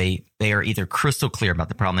something, they are either crystal clear about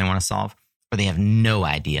the problem they want to solve, or they have no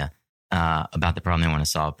idea about the problem they want to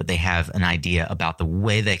solve, but they have an idea about the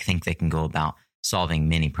way they think they can go about solving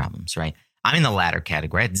many problems, right? I'm in the latter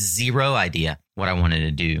category. I had zero idea what I wanted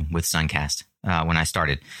to do with Suncast when I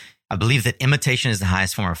started. I believe that imitation is the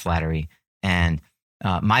highest form of flattery. And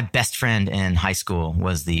my best friend in high school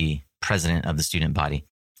was the president of the student body.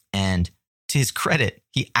 And to his credit,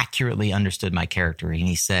 he accurately understood my character. And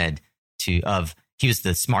he said he was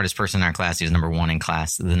the smartest person in our class. He was number 1 in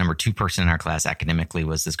class. The number 2 person in our class academically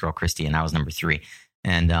was this girl, Christy, and I was number 3.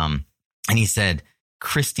 And he said,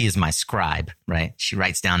 Christy is my scribe, right? She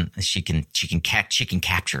writes down, she can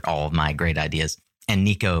capture all of my great ideas. And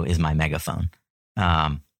Nico is my megaphone.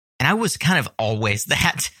 And I was kind of always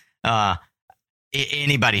that.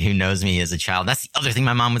 Anybody who knows me as a child, that's the other thing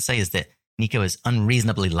my mom would say, is that Nico is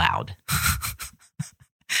unreasonably loud.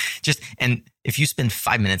 And if you spend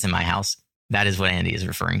 5 minutes in my house, that is what Andy is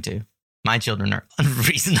referring to. My children are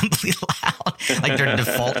unreasonably loud. Like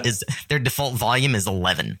their default volume is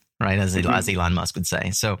 11, right? As Elon Musk would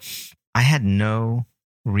say. So I had no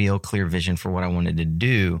real clear vision for what I wanted to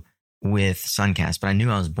do with Suncast, but I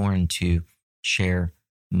knew I was born to share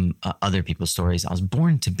other people's stories. I was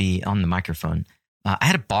born to be on the microphone. I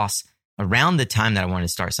had a boss around the time that I wanted to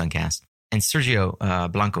start Suncast. And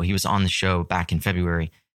Sergio Blanco, he was on the show back in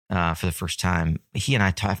February for the first time. He and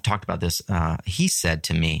I have talked about this. He said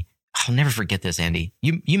to me, I'll never forget this, Andy.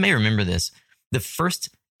 You may remember this. The first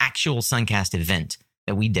actual Suncast event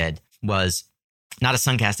that we did was not a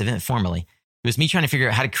Suncast event formally. It was me trying to figure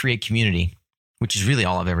out how to create community, which is really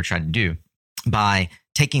all I've ever tried to do, by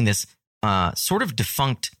taking this sort of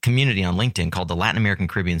defunct community on LinkedIn called the Latin American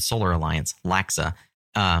Caribbean Solar Alliance, LACSA.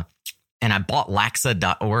 And I bought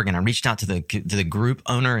laxa.org, and I reached out to the group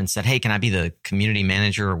owner and said, hey, can I be the community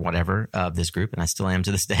manager or whatever of this group? And I still am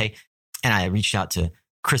to this day. And I reached out to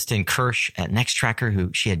Kristen Kirsch at Nextracker,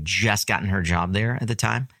 who she had just gotten her job there at the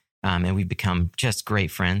time. And we've become just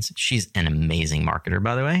great friends. She's an amazing marketer,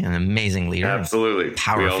 by the way, an amazing leader. Absolutely.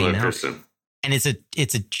 Power female. Know Kristen. And it's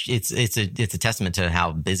a testament to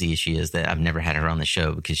how busy she is that I've never had her on the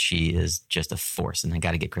show, because she is just a force. And I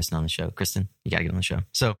got to get Kristen on the show. Kristen, you got to get on the show.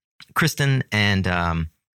 So Kristen and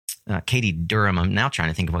Katie Durham. I'm now trying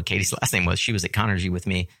to think of what Katie's last name was. She was at Conergy with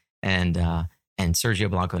me, and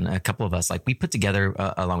Sergio Blanco and a couple of us. Like, we put together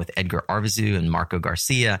along with Edgar Arvizu and Marco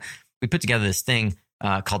Garcia. We put together this thing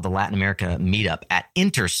called the Latin America Meetup at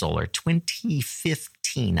Intersolar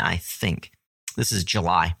 2015, I think. This is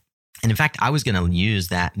July. And in fact, I was going to use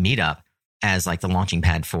that meetup as like the launching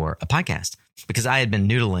pad for a podcast, because I had been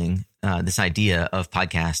noodling this idea of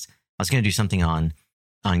podcast. I was going to do something on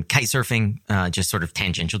kite surfing, just sort of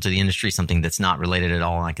tangential to the industry, something that's not related at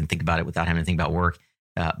all. I can think about it without having to think about work,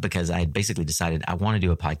 because I had basically decided I want to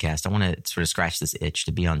do a podcast. I want to sort of scratch this itch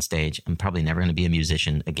to be on stage. I'm probably never going to be a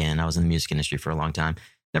musician again. I was in the music industry for a long time.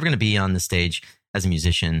 Never going to be on the stage as a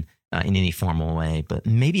musician in any formal way, but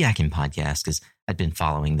maybe I can podcast, because I'd been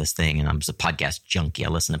following this thing and I'm just a podcast junkie. I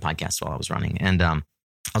listened to podcasts while I was running, and I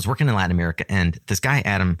was working in Latin America, and this guy,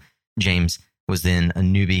 Adam James, was then a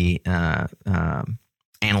newbie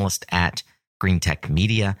analyst at Green Tech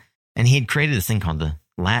Media, and he had created this thing called the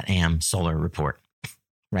LATAM Solar Report,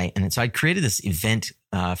 right? And so I created this event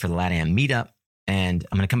for the LATAM meetup, and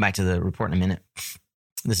I'm going to come back to the report in a minute.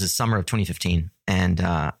 This is summer of 2015, and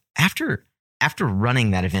after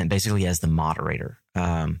running that event basically as the moderator,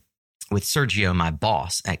 with Sergio, my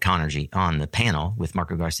boss at Conergy, on the panel with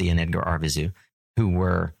Marco Garcia and Edgar Arvizu, who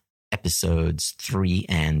were episodes 3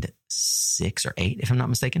 and 6 or 8, if I'm not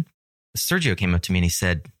mistaken. Sergio came up to me and he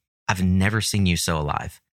said, I've never seen you so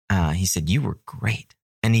alive. He said, you were great.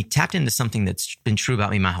 And he tapped into something that's been true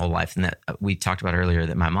about me my whole life, and that we talked about earlier,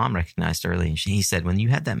 that my mom recognized early. And he said, when you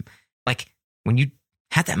had that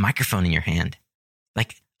microphone in your hand,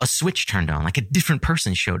 like a switch turned on, like a different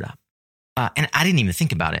person showed up. And I didn't even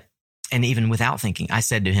think about it. And even without thinking, I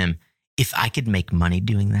said to him, if I could make money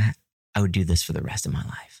doing that, I would do this for the rest of my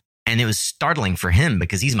life. And it was startling for him,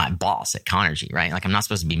 because he's my boss at Conergy, right? Like, I'm not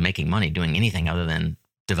supposed to be making money doing anything other than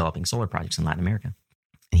developing solar projects in Latin America.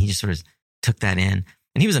 And he just sort of took that in.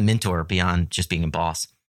 And he was a mentor beyond just being a boss.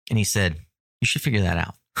 And he said, you should figure that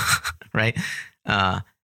out, right?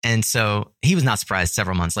 And so he was not surprised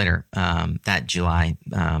several months later, that July,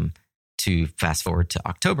 to fast forward to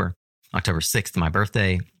October 6th, my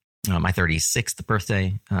birthday, my 36th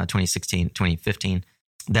birthday, 2015,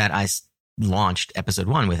 that I launched episode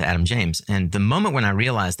 1 with Adam James. And the moment when I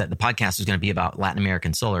realized that the podcast was going to be about Latin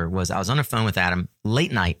American solar was I was on the phone with Adam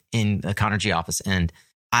late night in the Connergy office. And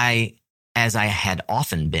I, as I had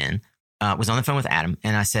often been, was on the phone with Adam.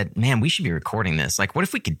 And I said, man, we should be recording this. Like, what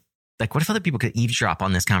if other people could eavesdrop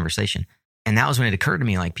on this conversation? And that was when it occurred to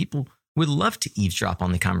me, like, people would love to eavesdrop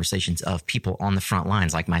on the conversations of people on the front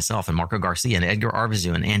lines like myself and Marco Garcia and Edgar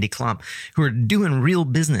Arvizu and Andy Klump, who are doing real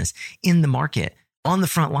business in the market on the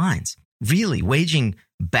front lines, really waging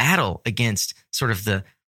battle against sort of the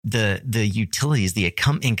utilities, the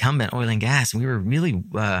incumbent oil and gas. And we were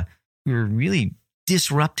really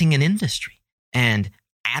disrupting an industry. And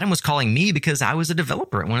Adam was calling me because I was a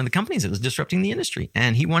developer at one of the companies that was disrupting the industry.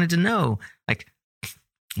 And he wanted to know, like,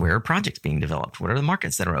 where are projects being developed? What are the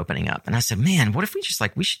markets that are opening up? And I said, man, what if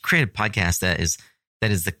we should create a podcast that is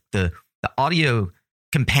the audio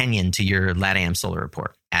companion to your LATAM Solar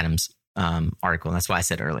Report, Adam's article. And that's why I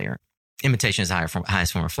said earlier, imitation is the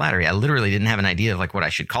highest form of flattery. I literally didn't have an idea of like what I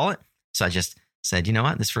should call it. So I just said, you know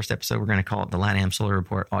what, this first episode, we're going to call it the LATAM Solar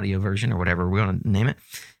Report audio version or whatever we're going to name it.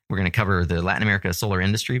 We're going to cover the Latin America solar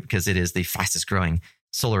industry because it is the fastest growing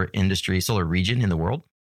solar region in the world.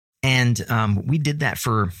 And we did that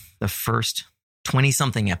for the first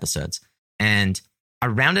 20-something episodes. And I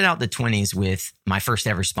rounded out the 20s with my first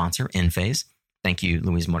ever sponsor, Enphase. Thank you,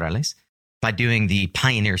 Luis Morales, by doing the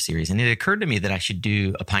Pioneer Series. And it occurred to me that I should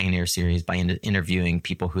do a Pioneer Series by interviewing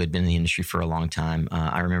people who had been in the industry for a long time.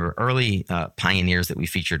 I remember early pioneers that we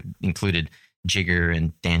featured included Jigger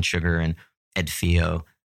and Dan Sugar and Ed Fio.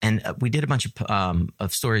 And we did a bunch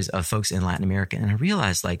of stories of folks in Latin America. And I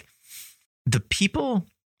realized, like, the people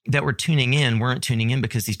that were tuning in weren't tuning in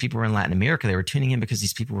because these people were in Latin America. They were tuning in because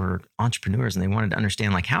these people were entrepreneurs and they wanted to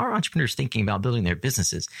understand, like, how are entrepreneurs thinking about building their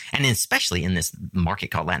businesses? And especially in this market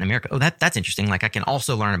called Latin America. Oh, that's interesting. Like, I can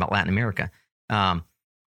also learn about Latin America. And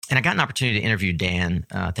I got an opportunity to interview Dan.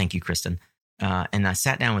 Thank you, Kristen. And I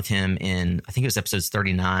sat down with him in, I think it was episodes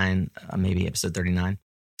 39, maybe episode 39.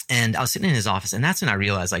 And I was sitting in his office, and that's when I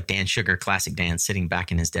realized, like, Dan Sugar, classic Dan, sitting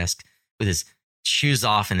back in his desk with his shoes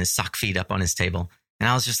off and his sock feet up on his table. And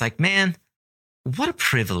I was just like, man, what a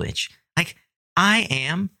privilege. Like,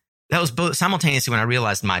 that was both simultaneously when I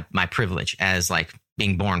realized my privilege as, like,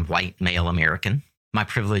 being born white male American, my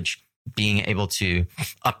privilege being able to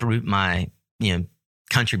uproot my,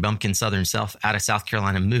 country bumpkin Southern self out of South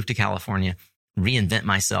Carolina, move to California, reinvent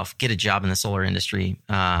myself, get a job in the solar industry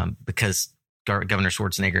because Governor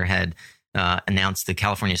Schwarzenegger had announced the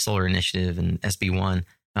California Solar Initiative and SB1,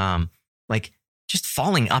 just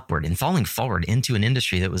falling upward and falling forward into an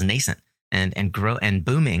industry that was nascent and grow and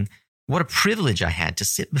booming. What a privilege I had to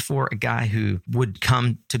sit before a guy who would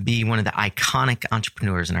come to be one of the iconic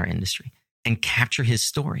entrepreneurs in our industry and capture his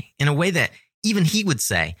story in a way that even he would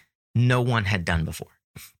say no one had done before.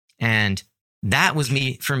 And that was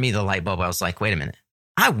for me, the light bulb. I was like, wait a minute.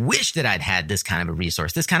 I wish that I'd had this kind of a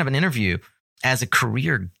resource, this kind of an interview as a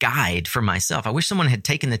career guide for myself. I wish someone had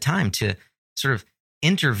taken the time to sort of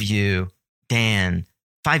interview Dan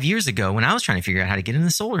 5 years ago when I was trying to figure out how to get in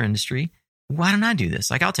the solar industry. Why don't I do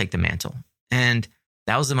this? Like, I'll take the mantle. And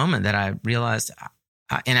that was the moment that I realized,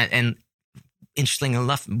 and interestingly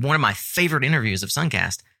enough, one of my favorite interviews of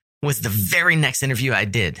Suncast was the very next interview I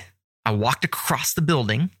did. I walked across the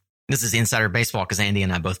building. This is insider baseball because Andy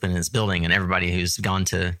and I both been in this building, and everybody who's gone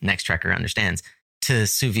to Nextracker understands, to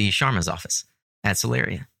Suvi Sharma's office at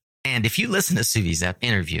Solaria. And if you listen to Suvi's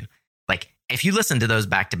interview, like, if you listen to those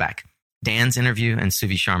back to back, Dan's interview and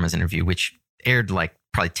Suvi Sharma's interview, which aired like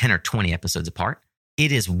probably 10 or 20 episodes apart,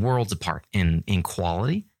 it is worlds apart in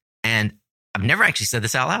quality. And I've never actually said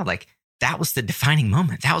this out loud. Like, that was the defining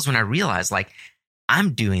moment. That was when I realized, like,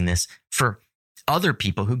 I'm doing this for other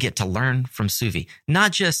people who get to learn from Suvi,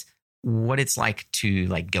 not just what it's like to,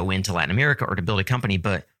 like, go into Latin America or to build a company,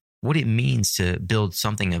 but what it means to build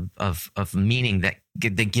something of meaning that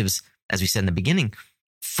gives, as we said in the beginning,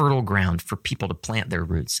 fertile ground for people to plant their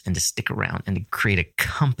roots and to stick around and to create a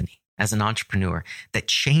company as an entrepreneur that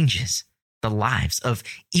changes the lives of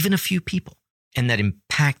even a few people and that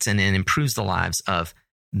impacts and improves the lives of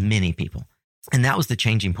many people. And that was the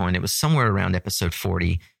changing point. It was somewhere around episode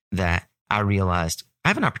 40 that I realized I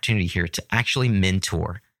have an opportunity here to actually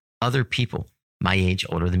mentor other people my age,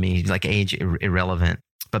 older than me, like age irrelevant,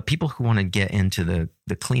 but people who want to get into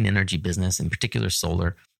the clean energy business, in particular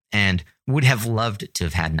solar, and would have loved to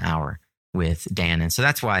have had an hour with Dan. And so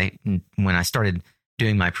that's why when I started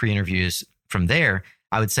doing my pre-interviews from there,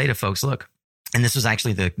 I would say to folks, look, and this was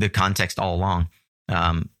actually the context all along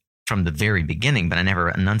from the very beginning, but I never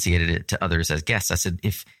enunciated it to others as guests. I said,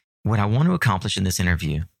 if what I want to accomplish in this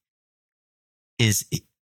interview is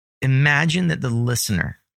imagine that the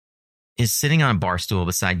listener is sitting on a bar stool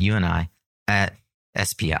beside you and I at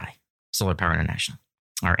SPI, Solar Power International,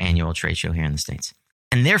 our annual trade show here in the States.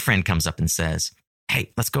 And their friend comes up and says,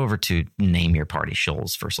 hey, let's go over to name your party,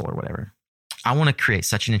 Shoals for Solar, whatever. I want to create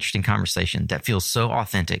such an interesting conversation that feels so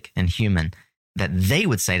authentic and human that they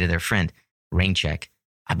would say to their friend, rain check,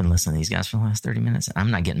 I've been listening to these guys for the last 30 minutes and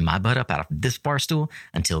I'm not getting my butt up out of this bar stool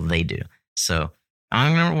until they do. So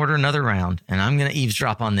I'm going to order another round and I'm going to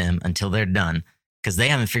eavesdrop on them until they're done because they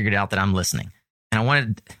haven't figured out that I'm listening. And I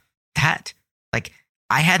wanted that. Like,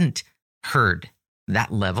 I hadn't heard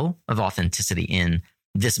that level of authenticity in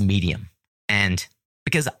this medium. And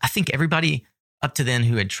because I think everybody up to then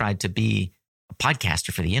who had tried to be a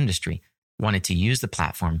podcaster for the industry wanted to use the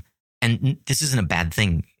platform. And this isn't a bad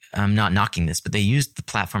thing. I'm not knocking this, but they used the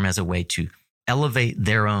platform as a way to elevate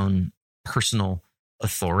their own personal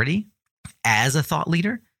authority as a thought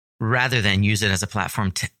leader, rather than use it as a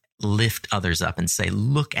platform to lift others up and say,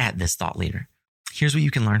 look at this thought leader. Here's what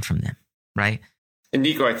you can learn from them, right? And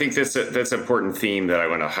Nico, I think that's an important theme that I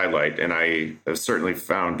want to highlight. And I have certainly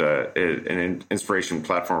found an inspiration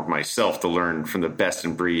platform for myself to learn from the best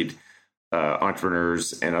in breed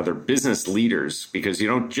entrepreneurs and other business leaders, because you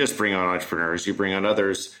don't just bring on entrepreneurs, you bring on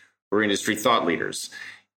others who are industry thought leaders.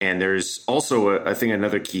 And there's also, I think,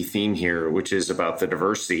 another key theme here, which is about the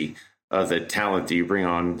diversity of the talent that you bring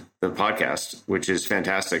on the podcast, which is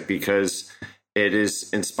fantastic because it is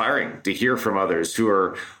inspiring to hear from others who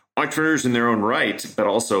are entrepreneurs in their own right, but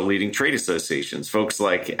also leading trade associations, folks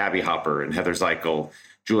like Abby Hopper and Heather Zeichel,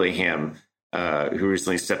 Julie Ham, who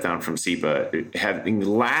recently stepped down from SEPA, having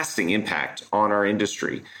lasting impact on our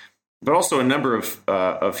industry, but also a number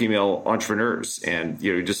of female entrepreneurs. And,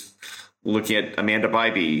 just looking at Amanda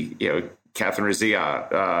Bybee, Catherine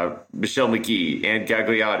Razia, Michelle McGee, Ann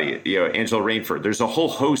Gagliotti, Angela Rainford. There's a whole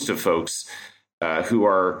host of folks who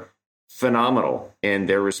are phenomenal in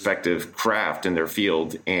their respective craft in their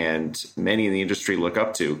field, and many in the industry look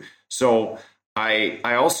up to. So I'm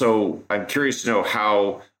curious to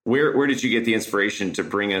know where did you get the inspiration to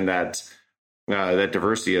bring in that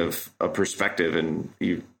diversity of perspective? And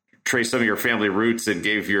you trace some of your family roots and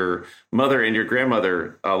gave your mother and your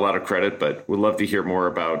grandmother a lot of credit, but would love to hear more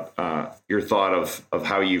about your thought of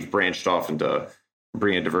how you've branched off into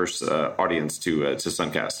bringing a diverse audience to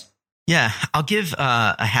Suncast. Yeah, I'll give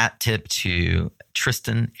a hat tip to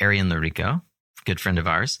Tristan Arian-Larico, a good friend of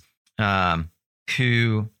ours,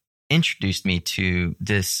 who introduced me to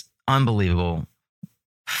this unbelievable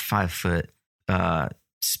 5-foot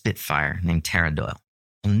Spitfire named Tara Doyle.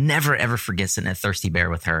 I'll never, ever forget sitting at Thirsty Bear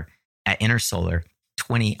with her at InterSolar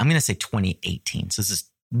 2018. So this is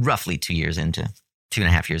roughly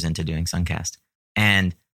 2.5 years into doing Suncast.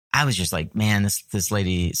 And I was just like, man, this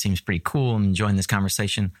lady seems pretty cool. I'm enjoying this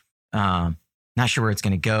conversation. Not sure where it's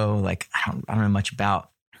going to go. Like, I don't know much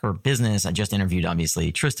about her business. I just interviewed,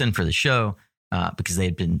 obviously, Tristan for the show, because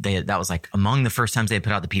that was like among the first times they had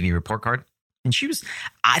put out the PV report card. And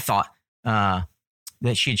I thought,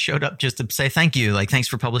 that she had showed up just to say, thank you. Like, thanks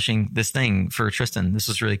for publishing this thing for Tristan. This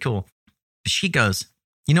was really cool. But she goes,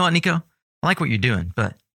 you know what, Nico, I like what you're doing,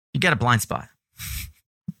 but you got a blind spot.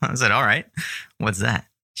 I said, all right, what's that?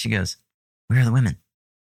 She goes, where are the women?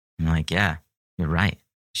 I'm like, yeah, you're right.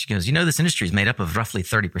 She goes, this industry is made up of roughly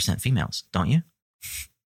 30% females, don't you?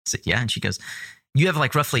 I said, yeah. And she goes, you have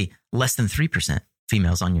like roughly less than 3%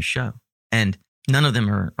 females on your show. And none of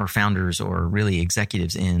them are founders or really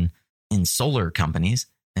executives in solar companies.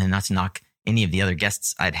 And not to knock any of the other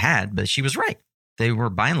guests I'd had, but she was right. They were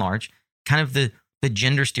by and large kind of the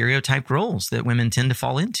gender stereotyped roles that women tend to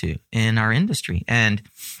fall into in our industry. And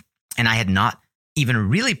I had not even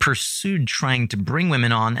really pursued trying to bring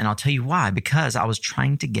women on. And I'll tell you why, because I was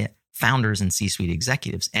trying to get founders and C-suite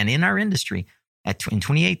executives. And in our industry in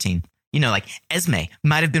 2018, like Esme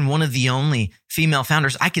might have been one of the only female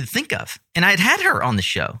founders I could think of. And I had her on the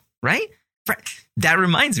show, right? That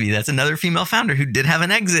reminds me, that's another female founder who did have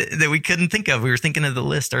an exit that we couldn't think of. We were thinking of the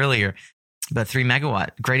list earlier, but 3 Megawatt,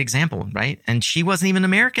 great example, right? And she wasn't even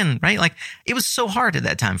American, right? Like, it was so hard at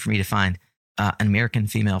that time for me to find an American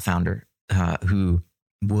female founder who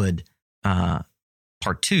would,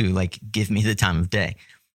 part two, like, give me the time of day.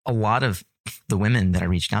 A lot of the women that I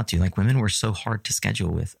reached out to, like, women were so hard to schedule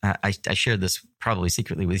with. I shared this probably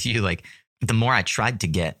secretly with you. Like, the more I tried to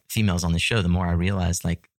get females on the show, the more I realized,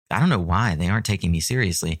 like, I don't know why they aren't taking me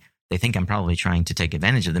seriously. They think I'm probably trying to take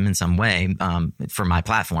advantage of them in some way for my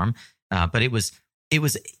platform. But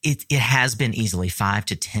it has been easily 5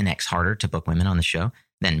 to 10x harder to book women on the show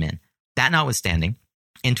than men. That notwithstanding,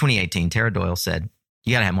 in 2018, Tara Doyle said,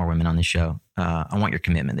 you got to have more women on the show. I want your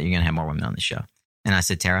commitment that you're going to have more women on the show. And I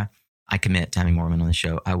said, Tara, I commit to having more women on the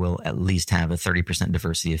show, I will at least have a 30%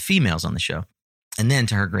 diversity of females on the show. And then,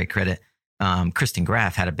 to her great credit, Kristen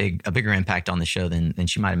Graff had a bigger impact on the show than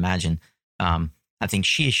she might imagine. I think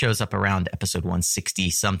she shows up around episode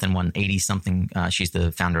 160 something, 180 something. She's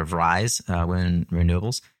the founder of Rise Women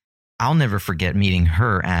Renewables. I'll never forget meeting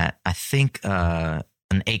her at, I think, an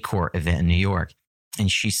ACOR event in New York.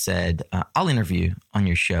 And she said, I'll interview on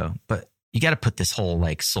your show, but you got to put this whole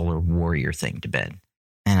like solar warrior thing to bed.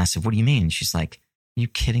 And I said, what do you mean? She's like, are you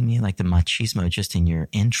kidding me? Like the machismo just in your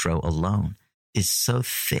intro alone is so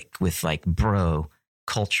thick with like bro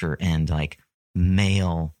culture and like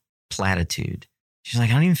male platitude. She's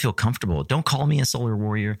like, I don't even feel comfortable. Don't call me a solar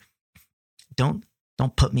warrior. Don't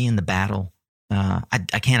put me in the battle.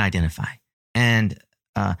 I can't identify. And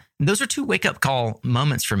those are two wake-up call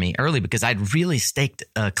moments for me early, because I'd really staked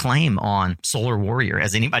a claim on solar warrior,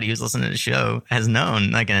 as anybody who's listening to the show has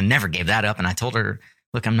known. Like, I never gave that up. And I told her,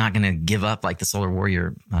 look, I'm not going to give up like the solar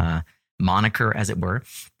warrior moniker, as it were.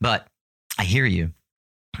 But I hear you.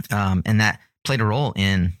 And that played a role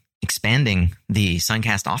in expanding the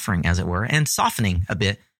Suncast offering, as it were, and softening a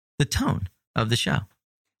bit the tone of the show.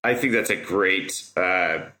 I think that's a great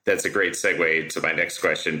segue to my next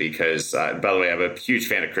question, because, by the way, I'm a huge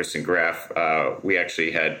fan of Kristen Graff. We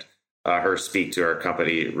actually had her speak to our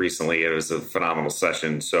company recently. It was a phenomenal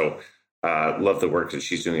session. So love the work that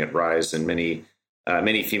she's doing at Rise, and many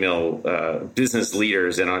female business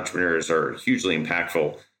leaders and entrepreneurs are hugely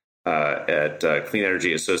impactful. At Clean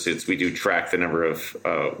Energy Associates, we do track the number of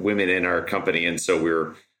women in our company, and so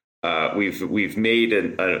we've made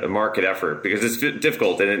a market effort, because it's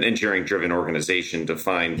difficult in an engineering-driven organization to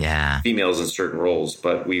find females in certain roles.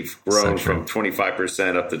 But we've grown from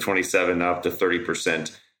 25% up to 27%, up to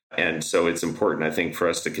 30%, and so it's important, I think, for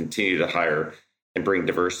us to continue to hire and bring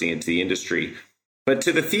diversity into the industry. But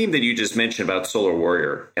to the theme that you just mentioned about Solar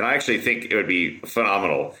Warrior, and I actually think it would be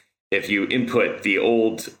phenomenal if you input the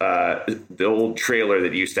old trailer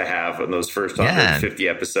that you used to have on those first 150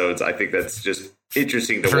 episodes. I think that's just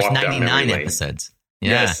interesting to walk down memory lane. 99 episodes.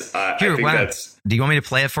 Yeah. Yes. Here, do you want me to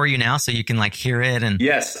play it for you now so you can like hear it and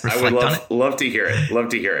yes, I would love to hear it. Love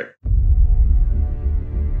to hear it.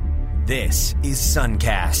 This is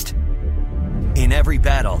Suncast. In every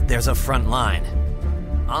battle, there's a front line.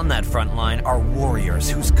 On that front line are warriors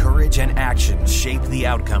whose courage and action shape the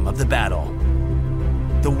outcome of the battle.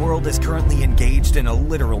 The world is currently engaged in a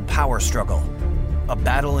literal power struggle, a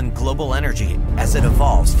battle in global energy as it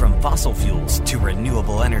evolves from fossil fuels to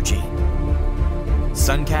renewable energy.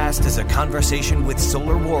 Suncast is a conversation with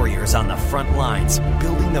solar warriors on the front lines,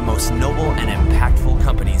 building the most noble and impactful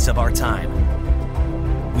companies of our time.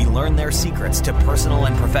 We learn their secrets to personal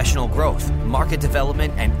and professional growth, market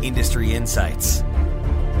development, and industry insights.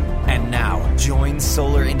 And now, join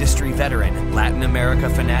solar industry veteran, Latin America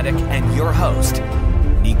fanatic, and your host,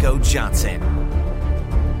 Nico Johnson.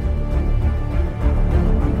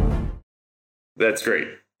 That's great.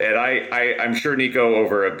 And I'm sure, Nico,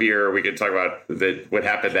 over a beer, we could talk about what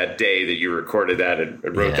happened that day that you recorded that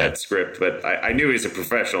and wrote that script. But I knew he was a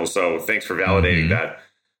professional, so thanks for validating that.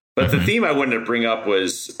 But the theme I wanted to bring up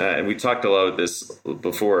was, and we talked a lot of this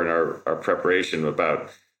before in our preparation, about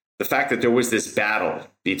the fact that there was this battle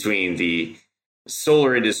between the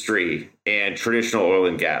solar industry and traditional oil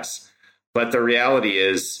and gas. But the reality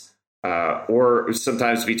is, or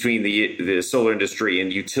sometimes between the solar industry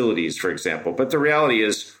and utilities, for example. But the reality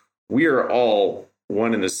is, we are all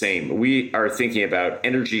one and the same. We are thinking about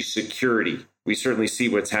energy security. We certainly see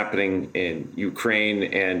what's happening in Ukraine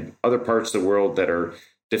and other parts of the world that are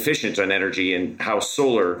deficient on energy, and how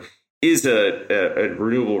solar is a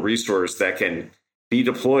renewable resource that can be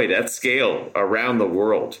deployed at scale around the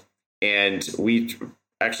world. And we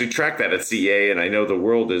actually track that at CEA, and I know the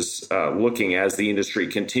world is looking, as the industry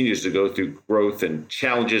continues to go through growth and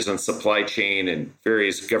challenges on supply chain and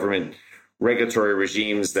various government regulatory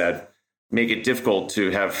regimes that make it difficult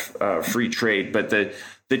to have free trade. But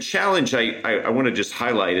the challenge I want to just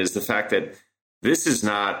highlight is the fact that this is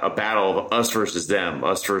not a battle of us versus them,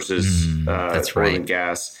 us versus oil and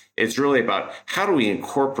gas. It's really about how do we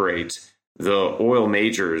incorporate the oil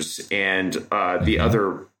majors and the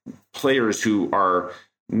other players who are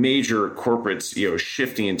major corporates,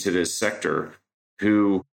 shifting into this sector,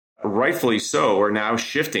 who rightfully so are now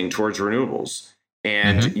shifting towards renewables.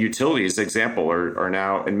 And utilities, example, are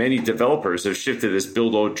now, and many developers have shifted this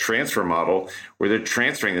build, own, transfer model where they're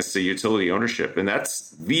transferring this to utility ownership. And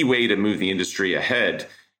that's the way to move the industry ahead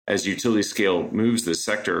as utility scale moves this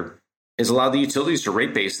sector, is allow the utilities to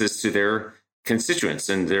rate base this to their constituents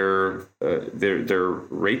and their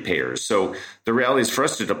ratepayers. So the reality is, for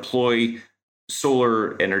us to deploy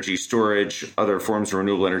solar energy storage, other forms of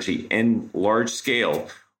renewable energy in large scale,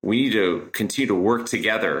 we need to continue to work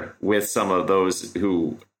together with some of those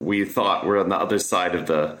who we thought were on the other side of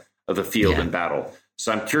the field in battle.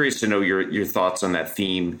 So I'm curious to know your thoughts on that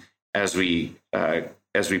theme as we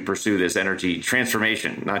pursue this energy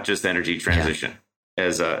transformation, not just energy transition,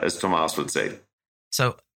 as Tomas would say.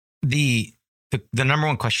 So the number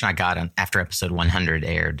one question I got after episode 100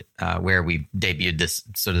 aired, where we debuted this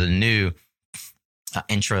sort of the new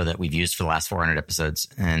intro that we've used for the last 400 episodes,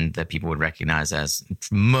 and that people would recognize as,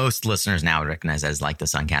 most listeners now would recognize as like the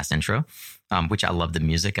Suncast intro, which I love the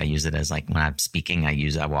music. I use it as like when I'm speaking,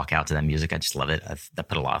 I walk out to that music. I just love it. I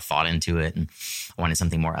put a lot of thought into it, and I wanted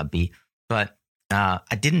something more upbeat. But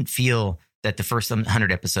I didn't feel that the first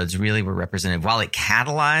 100 episodes really were representative. While it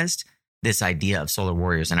catalyzed this idea of solar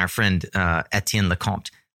warriors, and our friend Etienne Lecomte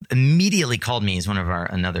immediately called me. He's one of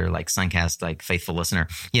another like Suncast like faithful listener.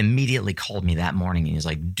 He immediately called me that morning, and he was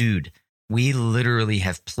like, "Dude, we literally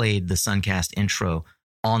have played the Suncast intro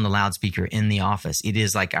on the loudspeaker in the office. It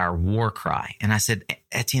is like our war cry." And I said,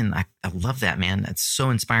 "Etienne, I love that, man. That's so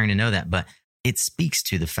inspiring to know that, but it speaks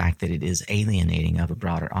to the fact that it is alienating of a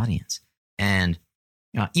broader audience." And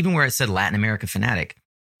even where it said Latin America fanatic,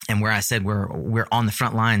 and where I said we're on the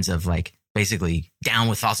front lines of like basically down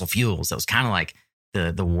with fossil fuels, that was kind of like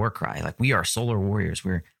the war cry. Like, we are solar warriors.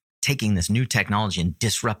 We're taking this new technology and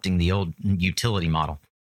disrupting the old utility model.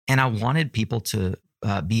 And I wanted people to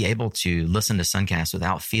be able to listen to Suncast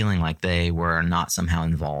without feeling like they were not somehow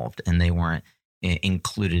involved and they weren't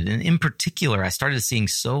included. And in particular, I started seeing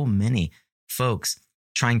so many folks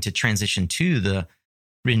trying to transition to the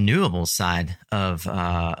renewable side of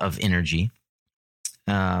energy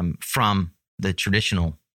from the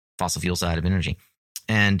traditional fossil fuel side of energy.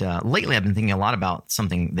 And lately, I've been thinking a lot about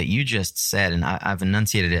something that you just said, and I've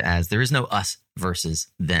enunciated it as there is no us versus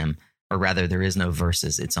them, or rather, there is no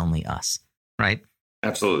versus. It's only us, right?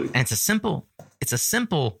 Absolutely. And it's a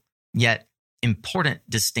simple yet important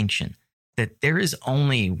distinction, that there is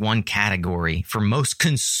only one category for most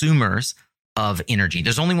consumers of energy.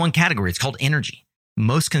 There's only one category. It's called energy.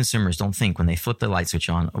 Most consumers don't think when they flip the light switch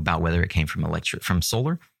on about whether it came from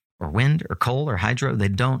solar or wind or coal or hydro. They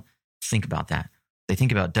don't think about that. They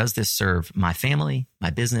think about, does this serve my family,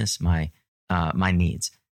 my business, my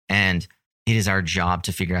needs? And it is our job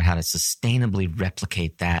to figure out how to sustainably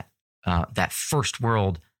replicate that first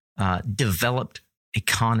world developed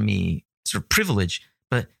economy sort of privilege,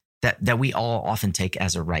 but that we all often take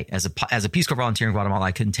as a right. As a Peace Corps volunteer in Guatemala,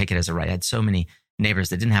 I couldn't take it as a right. I had so many neighbors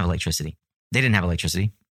that didn't have electricity. They didn't have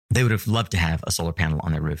electricity. They would have loved to have a solar panel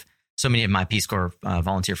on their roof. So many of my Peace Corps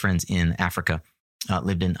volunteer friends in Africa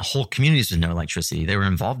lived in whole communities with no electricity. They were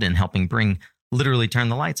involved in helping literally turn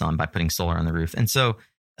the lights on by putting solar on the roof. And so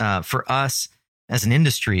for us as an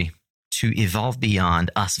industry to evolve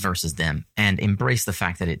beyond us versus them and embrace the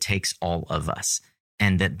fact that it takes all of us,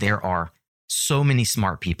 and that there are so many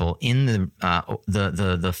smart people in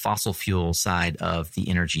the fossil fuel side of the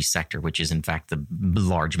energy sector, which is in fact the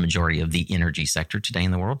large majority of the energy sector today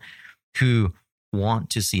in the world, who want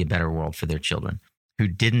to see a better world for their children, who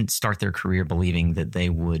didn't start their career believing that they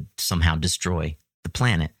would somehow destroy the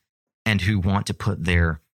planet, and who want to put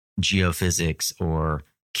their geophysics or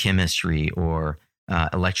chemistry or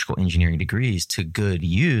electrical engineering degrees to good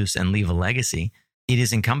use and leave a legacy. It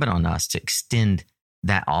is incumbent on us to extend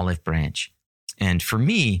that olive branch. And for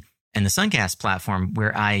me and the Suncast platform,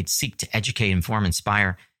 where I seek to educate, inform,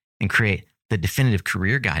 inspire, and create the definitive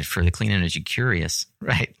career guide for the clean energy curious,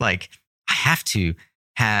 right? Like, I have to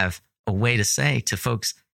have a way to say to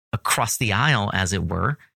folks across the aisle, as it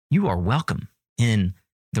were, you are welcome in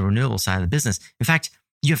the renewable side of the business. In fact,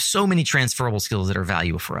 you have so many transferable skills that are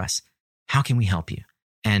valuable for us. How can we help you?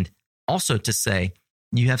 And also to say,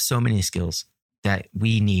 you have so many skills that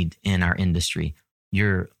we need in our industry.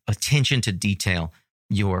 Your attention to detail,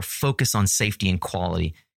 your focus on safety and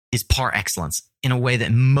quality is par excellence in a way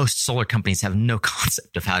that most solar companies have no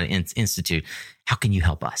concept of how to institute. How can you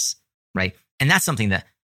help us? Right. And that's something that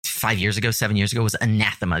 7 years ago was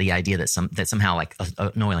anathema. The idea that somehow like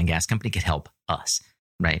an oil and gas company could help us.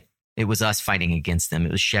 Right. It was us fighting against them.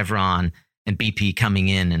 It was Chevron and BP coming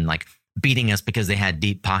in and like beating us because they had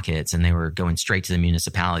deep pockets and they were going straight to the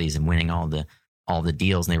municipalities and winning all the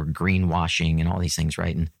deals, and they were greenwashing and all these things.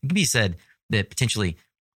 Right. And it can be said that potentially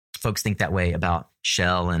folks think that way about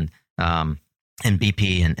Shell and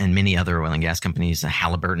BP and many other oil and gas companies,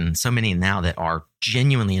 Halliburton, so many now that are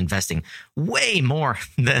genuinely investing way more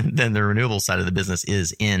than the renewable side of the business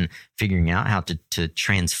is in figuring out how to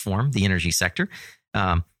transform the energy sector.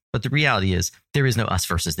 But the reality is there is no us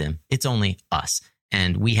versus them. It's only us.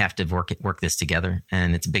 and we have to work this together.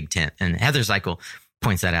 And it's a big tent. And Heather Zeichel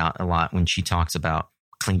points that out a lot when she talks about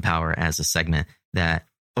clean power as a segment, that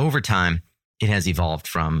over time it has evolved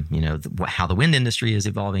from, how the wind industry is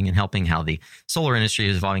evolving and helping, how the solar industry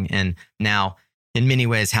is evolving. And now in many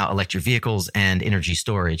ways, how electric vehicles and energy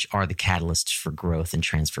storage are the catalysts for growth and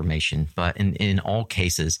transformation. But in all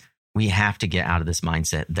cases, we have to get out of this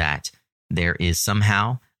mindset that there is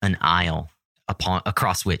somehow an aisle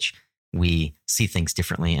across which we see things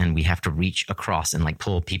differently, and we have to reach across and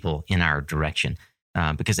pull people in our direction,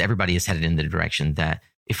 because everybody is headed in the direction that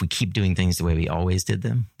if we keep doing things the way we always did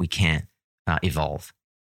them, we can't evolve.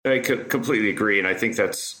 I completely agree, and I think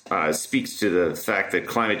that speaks to the fact that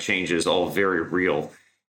climate change is all very real,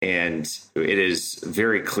 and it is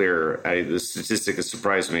very clear. The statistic that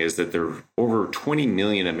surprised me is that there are over 20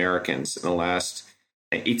 million Americans in the last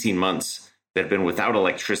 18 months that have been without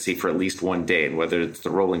electricity for at least one day, and whether it's the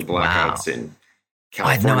rolling blackouts in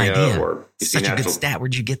California, I had no idea. Or such a good stat.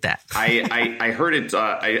 Where'd you get that? I heard it.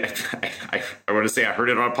 I want to say I heard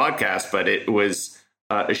it on a podcast, but it was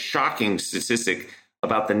a shocking statistic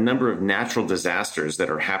about the number of natural disasters that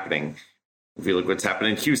are happening. If you look what's happened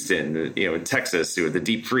in Houston, in Texas, the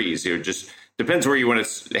deep freeze, just depends where you want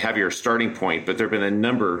to have your starting point. But there have been a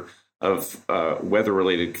number of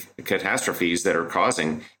weather-related catastrophes that are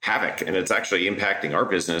causing havoc, and it's actually impacting our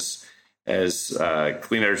business. As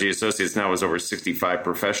Clean Energy Associates now has over 65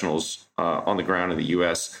 professionals on the ground in the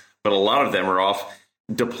U.S., but a lot of them are off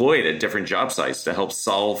deployed at different job sites to help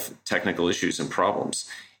solve technical issues and problems.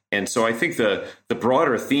 And so I think the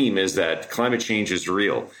broader theme is that climate change is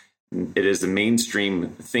real. It is the mainstream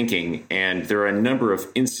thinking, and there are a number of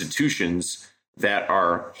institutions that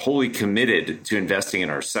are wholly committed to investing in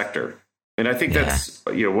our sector. And I think that's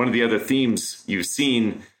one of the other themes you've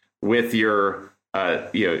seen with your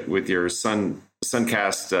Suncast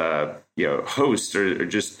host, or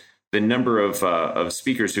just the number of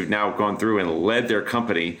speakers who've now gone through and led their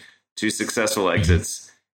company to successful exits.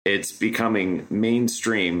 It's becoming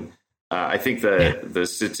mainstream. I think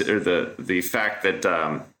the fact that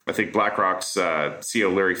I think BlackRock's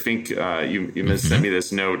CEO Larry Fink, you sent me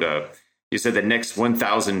this note. He said the next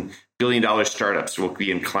 $1,000 billion startups will be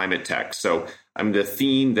in climate tech. So the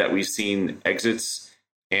theme that we've seen exits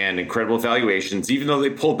and incredible valuations, even though they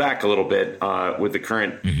pulled back a little bit with the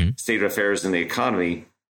current state of affairs in the economy,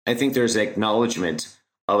 I think there's an acknowledgement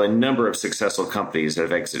of a number of successful companies that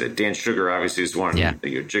have exited. Dan Sugar obviously is one.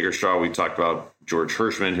 Jigger Straw, we talked about George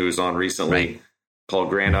Hirschman, who was on recently. Right. Paul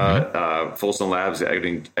Grana, Folsom Labs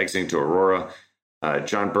exiting to Aurora,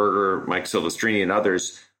 John Berger, Mike Silvestrini, and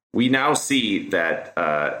others. We now see that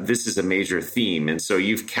this is a major theme. And so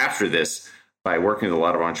you've captured this by working with a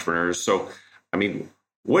lot of entrepreneurs. So,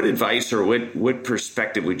 what advice or what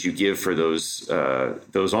perspective would you give for those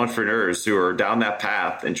entrepreneurs who are down that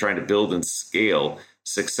path and trying to build and scale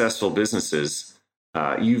successful businesses?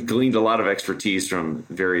 You've gleaned a lot of expertise from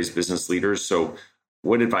various business leaders. So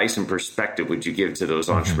what advice and perspective would you give to those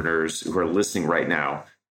entrepreneurs who are listening right now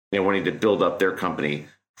and wanting to build up their company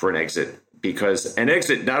for an exit? Because an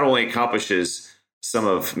exit not only accomplishes some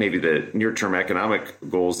of maybe the near-term economic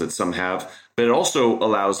goals that some have, but it also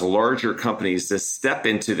allows larger companies to step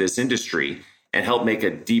into this industry and help make a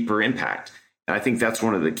deeper impact. And I think that's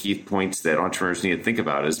one of the key points that entrepreneurs need to think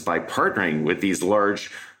about, is by partnering with these large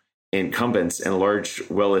incumbents and large,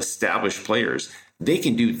 well-established players, they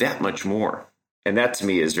can do that much more. And that to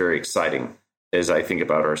me is very exciting as I think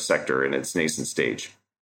about our sector in its nascent stage.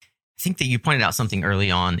 I think that you pointed out something early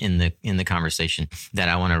on in the conversation that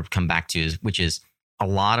I want to come back to, which is a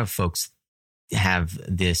lot of folks have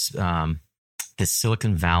this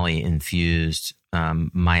Silicon Valley infused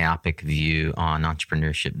myopic view on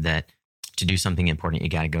entrepreneurship, that to do something important, you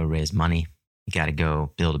got to go raise money, you got to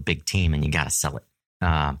go build a big team, and you got to sell it.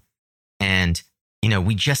 And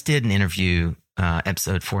we just did an interview,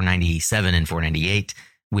 episode 497 and 498,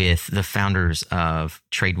 with the founders of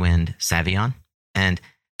Tradewind Savion, and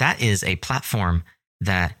that is a platform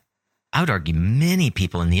that I would argue many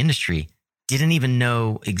people in the industry didn't even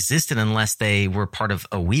know existed unless they were part of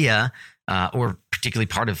AWEA, or particularly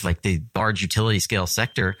part of the large utility scale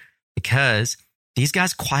sector, because these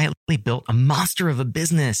guys quietly built a monster of a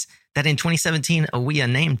business that in 2017, AWEA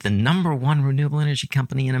named the #1 renewable energy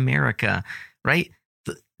company in America, right?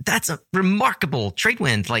 That's a remarkable.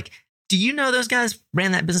 Tradewind. Do you know those guys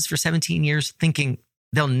ran that business for 17 years thinking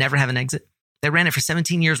they'll never have an exit? They ran it for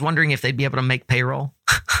 17 years wondering if they'd be able to make payroll.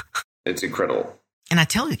 It's incredible. And I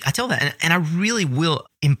tell that, and I really will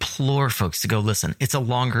implore folks to go listen. It's a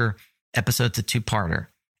longer episode, it's a two-parter.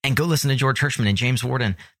 And go listen to George Hirschman and James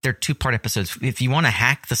Warden. They're 2-part episodes. If you want to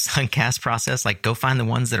hack the Suncast process, like go find the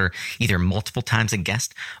ones that are either multiple times a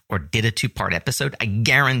guest or did a 2-part episode. I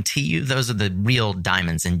guarantee you those are the real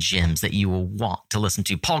diamonds and gems that you will want to listen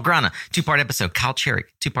to. Paul Grana, 2-part episode. Kyle Cherrick,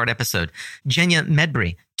 2-part episode. Jenya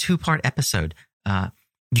Medbury, 2-part episode.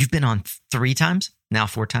 You've been on 3 times, now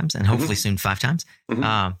 4 times, and hopefully soon 5 times.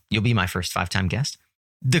 You'll be my first 5-time guest.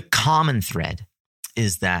 The common thread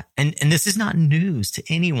is that, and this is not news to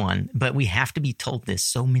anyone, but we have to be told this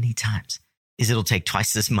so many times, is it'll take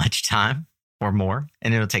twice as much time or more,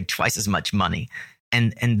 and it'll take twice as much money.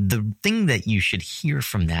 And the thing that you should hear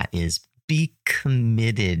from that is be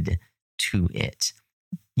committed to it.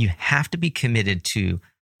 You have to be committed to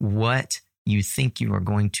what you think you are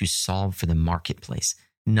going to solve for the marketplace,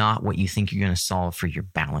 not what you think you're going to solve for your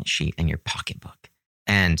balance sheet and your pocketbook.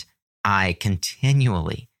 And I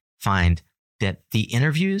continually find that the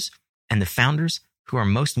interviews and the founders who are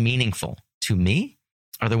most meaningful to me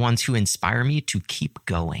are the ones who inspire me to keep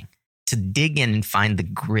going, to dig in and find the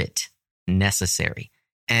grit necessary.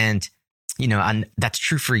 And, that's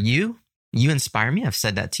true for you. You inspire me. I've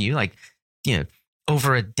said that to you,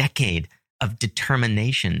 over a decade of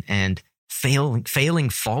determination and failing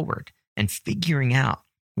forward and figuring out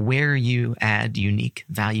where you add unique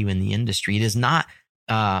value in the industry. It is not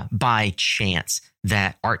by chance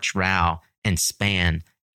that Arch Rao and Span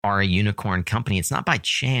are a unicorn company. It's not by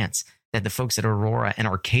chance that the folks at Aurora and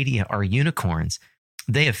Arcadia are unicorns.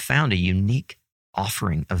 They have found a unique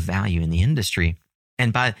offering of value in the industry.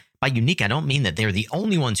 And by unique, I don't mean that they're the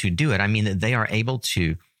only ones who do it. I mean that they are able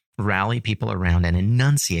to rally people around and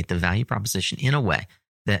enunciate the value proposition in a way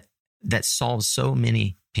that solves so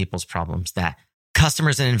many people's problems that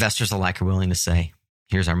customers and investors alike are willing to say,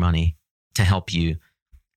 here's our money to help you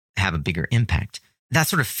have a bigger impact. That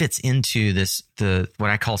sort of fits into what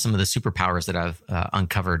I call some of the superpowers that I've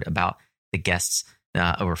uncovered about the guests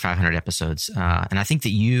over 500 episodes. And I think that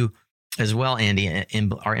you as well, Andy,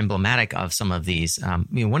 are emblematic of some of these.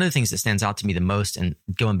 One of the things that stands out to me the most, and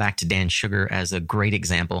going back to Dan Sugar as a great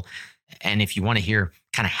example, and if you want to hear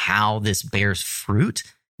kind of how this bears fruit,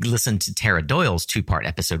 listen to Tara Doyle's 2-part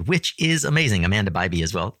episode, which is amazing. Amanda Bybee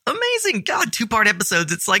as well. Amazing. God, 2-part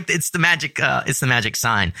episodes. It's the magic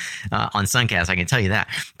sign on Suncast. I can tell you that.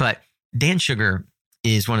 But Dan Sugar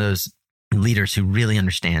is one of those leaders who really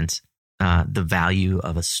understands the value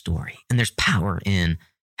of a story. And there's power in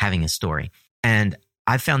having a story. And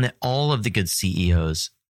I've found that all of the good CEOs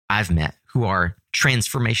I've met who are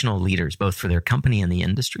transformational leaders, both for their company and the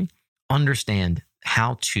industry, understand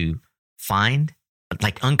how to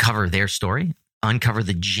uncover their story, uncover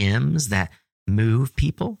the gems that move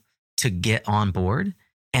people to get on board.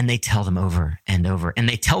 And they tell them over and over. And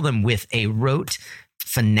they tell them with a rote,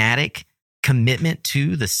 fanatic commitment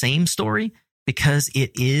to the same story because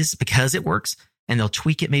it works. And they'll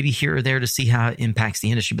tweak it maybe here or there to see how it impacts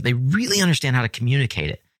the industry. But they really understand how to communicate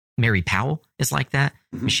it. Mary Powell is like that.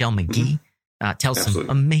 Michelle McGee tells some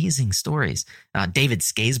amazing stories. David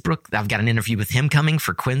Skaysbrook, I've got an interview with him coming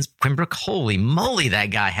for Quinbrook. Holy moly, that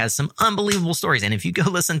guy has some unbelievable stories. And if you go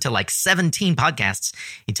listen to 17 podcasts,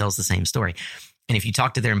 he tells the same story. And if you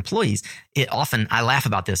talk to their employees, I laugh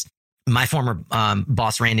about this. My former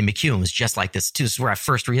boss, Randy McEwen, was just like this too. This is where I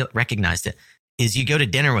first recognized it. Is you go to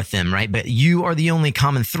dinner with them, right? But you are the only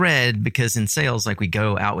common thread, because in sales, we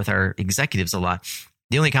go out with our executives a lot.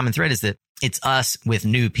 The only common thread is that it's us with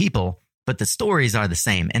new people, but the stories are the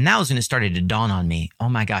same. And that was when it started to dawn on me. Oh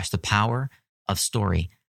my gosh, the power of story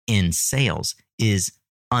in sales is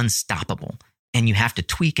unstoppable. And you have to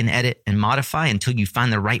tweak and edit and modify until you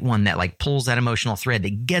find the right one that pulls that emotional thread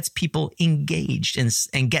that gets people engaged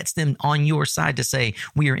and gets them on your side to say,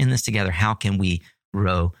 we are in this together. How can we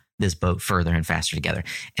row this boat further and faster together?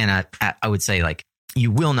 And I would say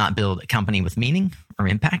you will not build a company with meaning or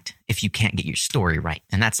impact if you can't get your story right.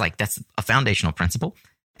 And that's a foundational principle.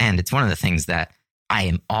 And it's one of the things that I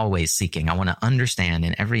am always seeking. I want to understand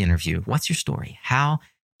in every interview, what's your story? How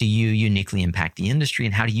do you uniquely impact the industry?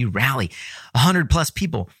 And how do you rally 100+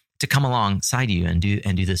 people to come alongside you and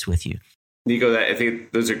do this with you? Nico, I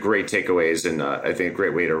think those are great takeaways, and I think a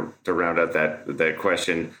great way to round out that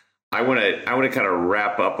question. I want to kind of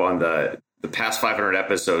wrap up on the past 500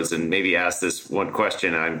 episodes and maybe ask this one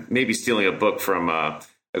question. I'm maybe stealing a book from a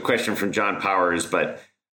question from John Powers, but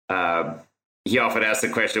he often asks the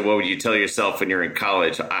question, what would you tell yourself when you're in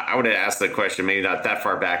college? I want to ask the question, maybe not that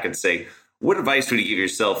far back, and say, what advice would you give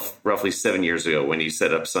yourself roughly 7 years ago when you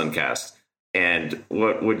set up Suncast? And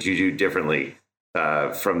what would you do differently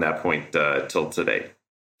from that point till today?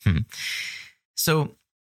 So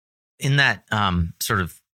in that sort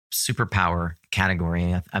of superpower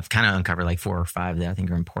category, I've kind of uncovered like 4 or 5 that I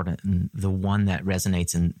think are important. And the one that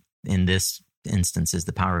resonates in this instance is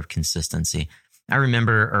the power of consistency. I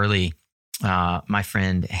remember early, my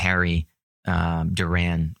friend Harry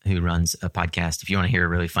Duran, who runs a podcast. If you want to hear a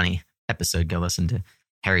really funny episode, go listen to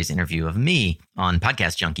Harry's interview of me on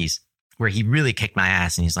Podcast Junkies, where he really kicked my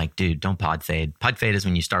ass. And he's like, dude, don't pod fade. Pod fade is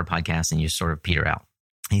when you start a podcast and you sort of peter out.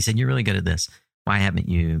 And he said, you're really good at this. Why haven't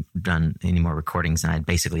you done any more recordings? And I'd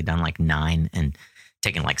basically done like 9 and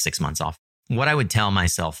taken like 6 months off. What I would tell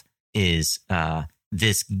myself is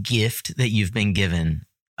this gift that you've been given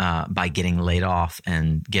by getting laid off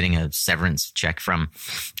and getting a severance check from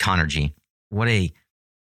Conergy. What a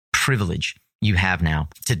privilege you have now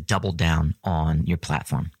to double down on your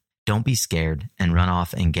platform. Don't be scared and run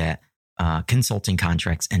off and get consulting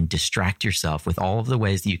contracts and distract yourself with all of the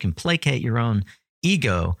ways that you can placate your own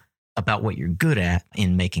ego about what you're good at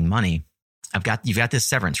in making money. You've got this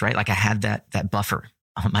severance, right? Like I had that buffer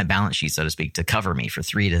on my balance sheet, so to speak, to cover me for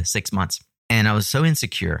 3 to 6 months. And I was so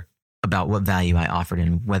insecure about what value I offered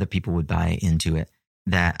and whether people would buy into it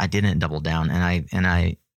that I didn't double down, and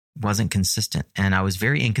I wasn't consistent. And I was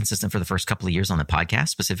very inconsistent for the first couple of years on the podcast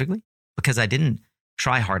specifically because I didn't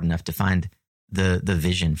try hard enough to find the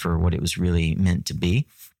vision for what it was really meant to be.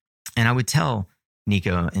 And I would tell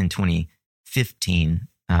Nico in 2015,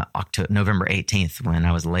 November 18th, when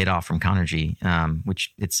I was laid off from Conergy,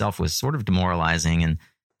 which itself was sort of demoralizing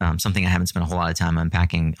and something I haven't spent a whole lot of time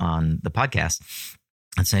unpacking on the podcast,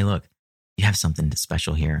 I'd say, look, you have something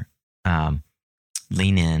special here.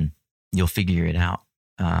 Lean in, you'll figure it out,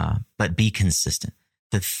 but be consistent.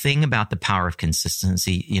 The thing about the power of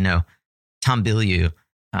consistency, Tom Bilyeu,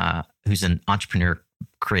 who's an entrepreneur,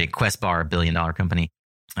 created Quest Bar, $1 billion company,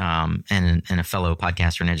 and a fellow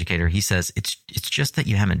podcaster and educator, he says it's just that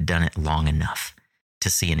you haven't done it long enough to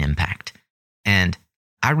see an impact. And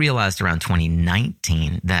I realized around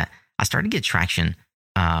 2019 that I started to get traction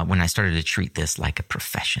when I started to treat this like a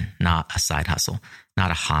profession, not a side hustle,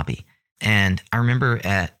 not a hobby. And I remember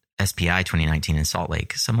at SPI 2019 in Salt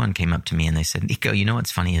Lake, someone came up to me and they said, Nico,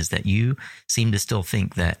 what's funny is that you seem to still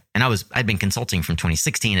think that, and I'd been consulting from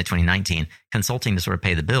 2016 to 2019, consulting to sort of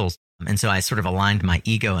pay the bills. And so I sort of aligned my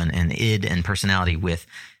ego and id and personality with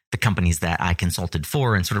the companies that I consulted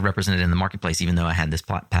for and sort of represented in the marketplace, even though I had this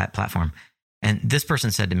platform. And this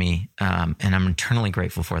person said to me, and I'm eternally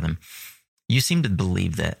grateful for them, you seem to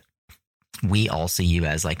believe that we all see you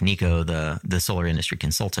as like Nico, the solar industry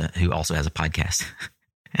consultant who also has a podcast.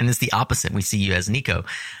 And it's the opposite. We see you as Nico,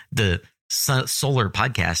 the solar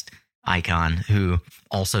podcast icon who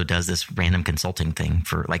also does this random consulting thing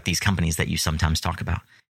for like these companies that you sometimes talk about.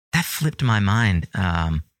 That flipped my mind.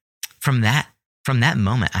 From that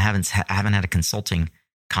moment, I haven't had a consulting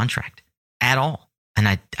contract at all. And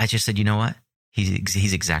I just said, you know what?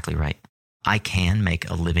 He's exactly right. I can make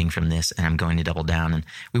a living from this, and I'm going to double down. And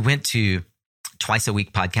we went to twice a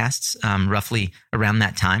week podcasts, roughly around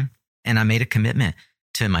that time. And I made a commitment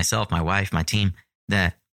to myself, my wife, my team,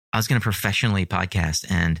 that I was going to professionally podcast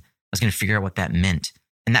and I was going to figure out what that meant.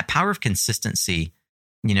 And that power of consistency,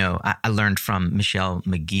 I learned from Michelle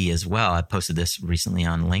McGee as well. I posted this recently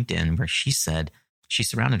on LinkedIn where she said she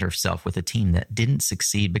surrounded herself with a team that didn't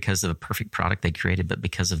succeed because of a perfect product they created, but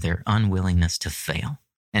because of their unwillingness to fail.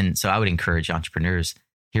 And so I would encourage entrepreneurs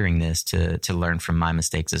hearing this to learn from my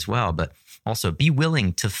mistakes as well, but also be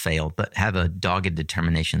willing to fail, but have a dogged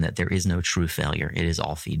determination that there is no true failure. It is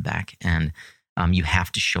all feedback. And you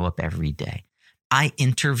have to show up every day. I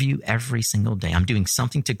interview every single day. I'm doing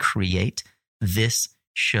something to create this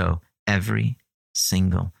show every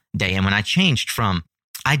single day. And when I changed from,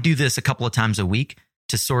 I do this a couple of times a week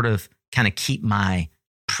to sort of kind of keep my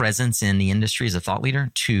presence in the industry as a thought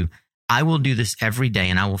leader, to I will do this every day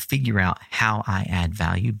and I will figure out how I add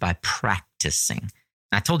value by practicing.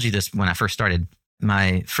 I told you this when I first started.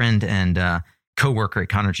 My friend and coworker at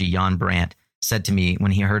Conergy, Jan Brandt, said to me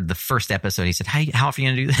when he heard the first episode, he said, hey, how often are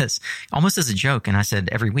you going to do this? Almost as a joke. And I said,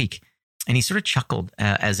 every week. And he sort of chuckled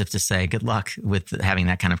as if to say, good luck with having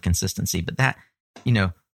that kind of consistency. But that,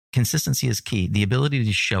 consistency is key. The ability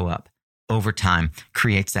to show up over time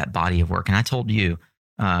creates that body of work. And I told you,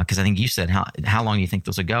 because I think you said, how long do you think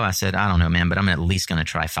those will go? I said, I don't know, man, but I'm at least going to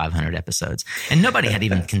try 500 episodes. And nobody had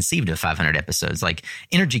even conceived of 500 episodes. Like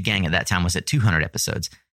Energy Gang at that time was at 200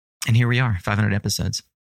 episodes. And here we are, 500 episodes.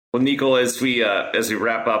 Well, Nico, as we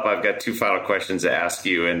wrap up, I've got 2 final questions to ask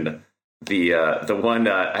you. And the one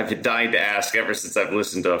I've been dying to ask ever since I've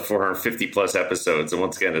listened to 450 plus episodes. And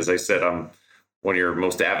once again, as I said, I'm one of your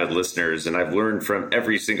most avid listeners, and I've learned from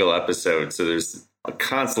every single episode. So there's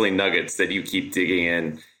constantly nuggets that you keep digging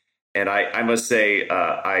in. And I must say,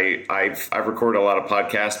 I've recorded a lot of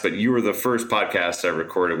podcasts, but you were the first podcast I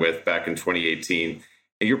recorded with back in 2018.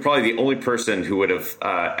 And you're probably the only person who would have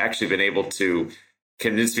actually been able to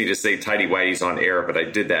convince me to say tidy whities on air, but I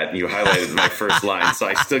did that, and you highlighted my first line. So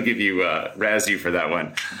I still give you, razz you for that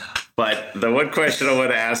one. But the one question I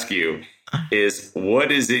want to ask you is,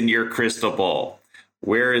 what is in your crystal ball?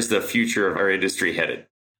 Where is the future of our industry headed?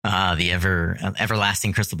 The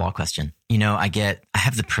everlasting crystal ball question. I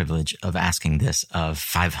have the privilege of asking this of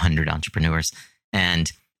 500 entrepreneurs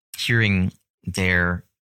and hearing their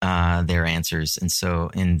answers. And so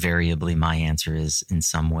invariably my answer is in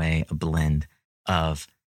some way a blend of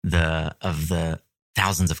the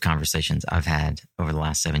thousands of conversations I've had over the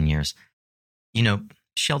last 7 years.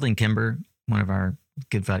 Sheldon Kimber, one of our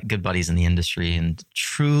good buddies in the industry and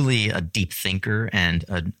truly a deep thinker and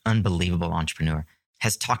an unbelievable entrepreneur,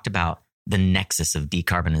 has talked about the nexus of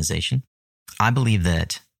decarbonization. I believe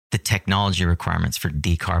that the technology requirements for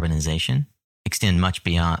decarbonization extend much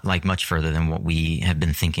beyond, much further than what we have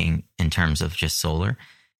been thinking in terms of just solar,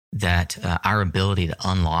 that our ability to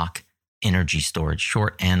unlock energy storage,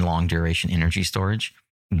 short and long duration energy storage,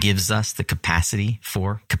 gives us the capacity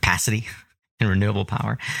in renewable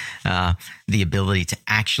power, the ability to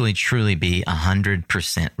actually truly be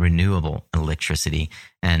 100% renewable electricity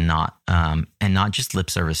and not just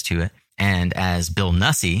lip service to it. And as Bill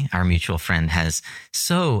Nussey, our mutual friend, has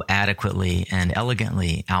so adequately and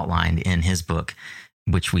elegantly outlined in his book,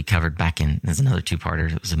 which we covered there's another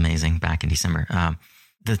two-parter. It was amazing back in December.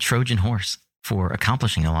 The Trojan horse for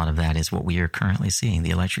accomplishing a lot of that is what we are currently seeing,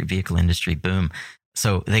 the electric vehicle industry boom.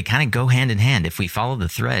 So they kind of go hand in hand. If we follow the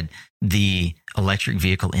thread, the electric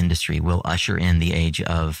vehicle industry will usher in the age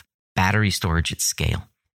of battery storage at scale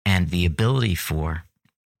and the ability for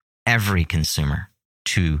every consumer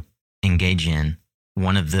to engage in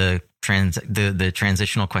one of the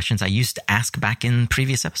transitional questions I used to ask back in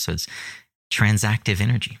previous episodes, transactive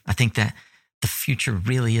energy. I think that the future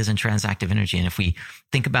really is in transactive energy. And if we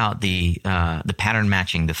think about the pattern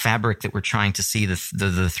matching, the fabric that we're trying to see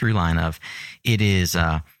the through line of, it is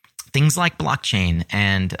things like blockchain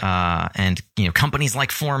and companies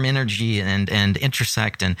like Form Energy and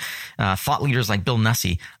Intersect and thought leaders like Bill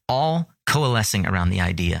Nussey, all coalescing around the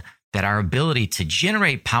idea that our ability to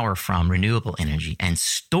generate power from renewable energy and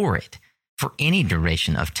store it for any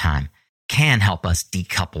duration of time can help us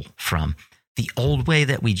decouple from the old way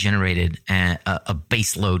that we generated a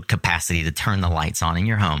base load capacity to turn the lights on in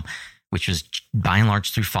your home, which was by and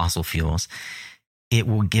large through fossil fuels. It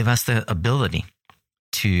will give us the ability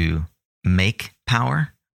to make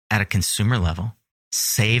power at a consumer level,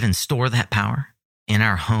 save and store that power in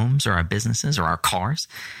our homes or our businesses or our cars,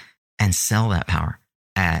 and sell that power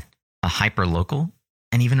at a hyper-local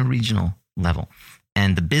and even a regional level.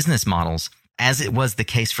 And the business models, as it was the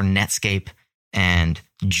case for Netscape and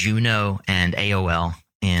Juno and AOL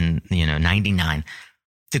in 99,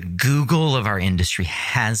 the Google of our industry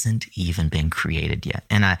hasn't even been created yet.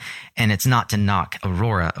 And it's not to knock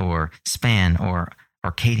Aurora or Span or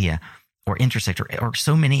Arcadia or Intersect or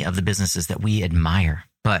so many of the businesses that we admire,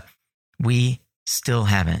 but we still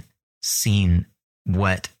haven't seen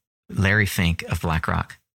what Larry Fink of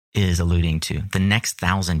BlackRock is alluding to. The next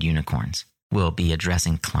 1,000 unicorns will be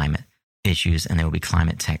addressing climate issues, and there will be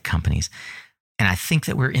climate tech companies. And I think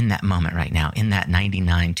that we're in that moment right now, in that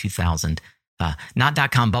 99, 2000,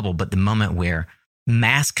 not .com bubble, but the moment where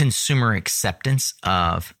mass consumer acceptance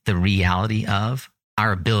of the reality of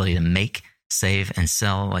our ability to make, save, and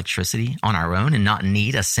sell electricity on our own and not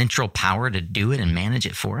need a central power to do it and manage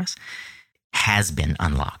it for us has been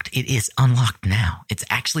unlocked. It is unlocked now. It's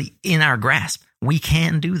actually in our grasp. We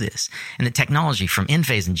can do this. And the technology from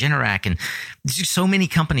Enphase and Generac and so many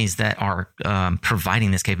companies that are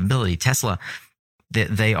providing this capability, Tesla,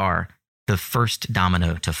 they are the first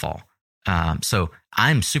domino to fall. So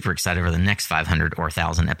I'm super excited for the next 500 or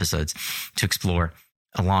 1,000 episodes to explore,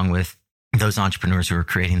 along with those entrepreneurs who are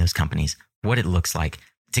creating those companies, what it looks like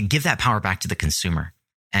to give that power back to the consumer.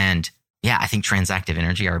 And yeah, I think transactive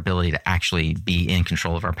energy, our ability to actually be in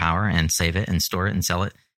control of our power and save it and store it and sell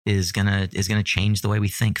it, is gonna change the way we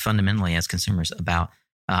think fundamentally as consumers about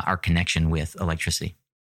our connection with electricity.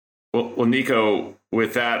 Well, Nico,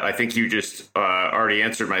 with that, I think you just already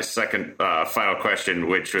answered my second final question,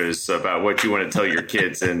 which was about what you want to tell your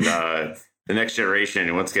kids and the next generation.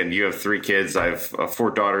 And once again, you have 3 kids. I have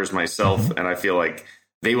 4 daughters myself, and I feel like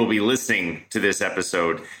they will be listening to this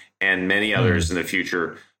episode and many others in the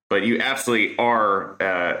future. But you absolutely are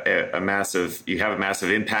you have a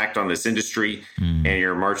massive impact on this industry, and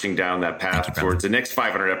you're marching down that path towards the next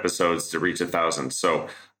 500 episodes to reach 1,000. So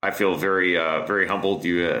I feel very very humbled.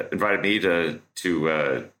 You invited me to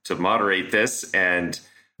moderate this and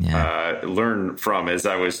learn from as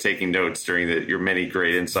I was taking notes during your many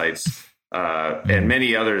great insights. And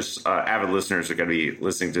many others, avid listeners, are going to be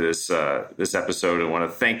listening to this episode, and want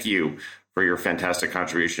to thank you for your fantastic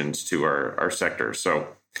contributions to our sector. So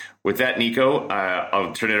with that, Nico,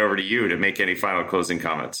 I'll turn it over to you to make any final closing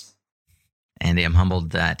comments. Andy, I'm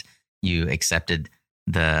humbled that you accepted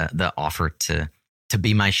the offer to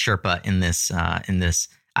be my Sherpa in this.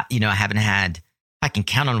 I can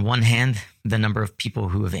count on one hand the number of people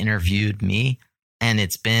who have interviewed me, and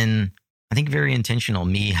it's been, I think, very intentional,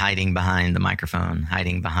 me hiding behind the microphone,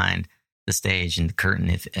 hiding behind the stage and the curtain,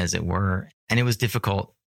 as it were. And it was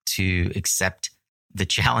difficult to accept the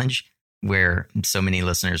challenge where so many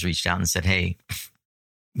listeners reached out and said, hey,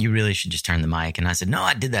 you really should just turn the mic. And I said, no,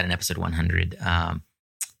 I did that in episode 100.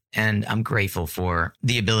 And I'm grateful for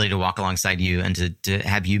the ability to walk alongside you and to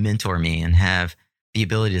have you mentor me and have the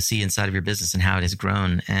ability to see inside of your business and how it has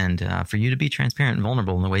grown, and for you to be transparent and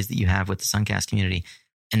vulnerable in the ways that you have with the Suncast community.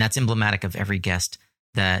 And that's emblematic of every guest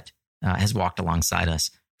that has walked alongside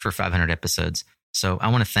us for 500 episodes. So I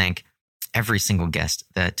want to thank every single guest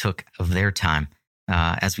that took of their time.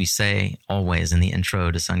 As we say always in the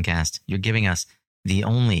intro to Suncast, you're giving us the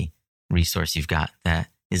only resource you've got that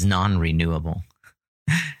is non-renewable.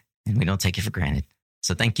 And we don't take it for granted.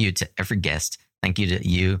 So thank you to every guest. Thank you to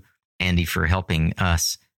you, Andy, for helping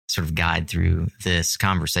us sort of guide through this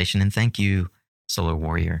conversation. And thank you, Solar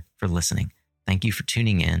Warrior, for listening. Thank you for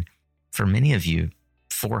tuning in. For many of you,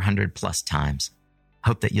 400 plus times.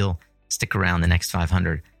 Hope that you'll stick around. The next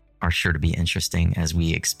 500 are sure to be interesting as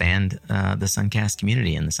we expand the Suncast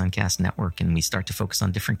community and the Suncast network, and we start to focus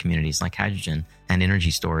on different communities like hydrogen and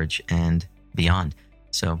energy storage and beyond.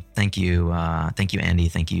 So thank you, Andy.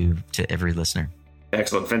 Thank you to every listener.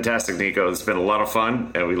 Excellent. Fantastic, Nico. It's been a lot of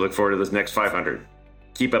fun, and we look forward to this next 500.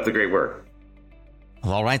 Keep up the great work.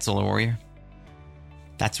 Well, all right, Solar Warrior.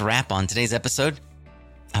 That's a wrap on today's episode.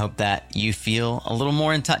 I hope that you feel a little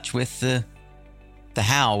more in touch with the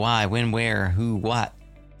how, why, when, where, who, what,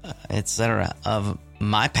 etc. of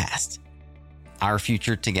my past, our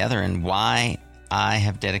future together, and why I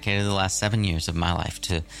have dedicated the last 7 years of my life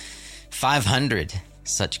to 500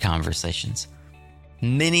 such conversations.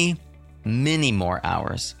 Many, many more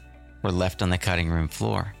hours were left on the cutting room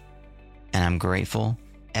floor, and I'm grateful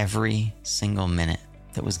every single minute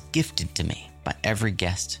that was gifted to me by every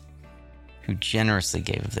guest who generously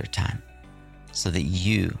gave of their time so that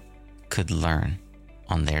you could learn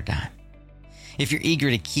on their dime. If you're eager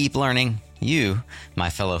to keep learning, you, my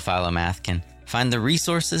fellow Philomath, can find the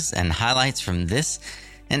resources and highlights from this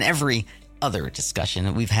and every other discussion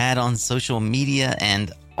that we've had on social media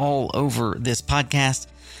and all over this podcast.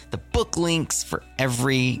 The book links for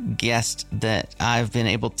every guest that I've been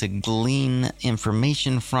able to glean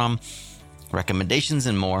information from, recommendations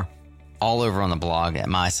and more, all over on the blog at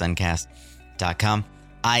mysuncast.com.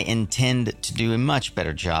 I intend to do a much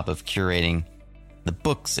better job of curating the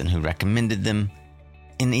books and who recommended them,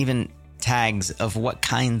 and even tags of what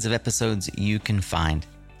kinds of episodes you can find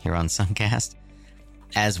here on Suncast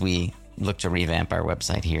as we look to revamp our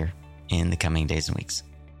website here in the coming days and weeks.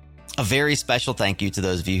 A very special thank you to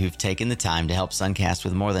those of you who've taken the time to help Suncast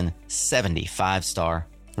with more than 70 5-star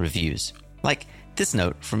reviews. Like this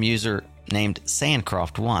note from user named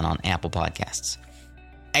Sandcroft1 on Apple Podcasts.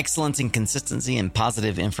 Excellence in consistency and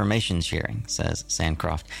positive information sharing, says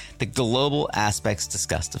Sandcroft. The global aspects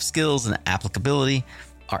discussed of skills and applicability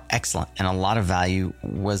are excellent, and a lot of value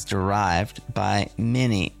was derived by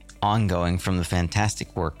many ongoing from the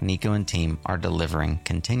fantastic work Nico and team are delivering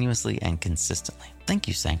continuously and consistently. Thank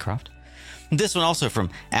you, Sandcroft. This one also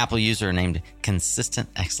from Apple user named Consistent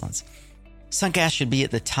Excellence. Suncast should be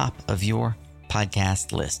at the top of your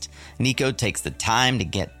podcast list. Nico takes the time to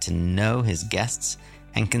get to know his guests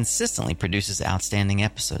and consistently produces outstanding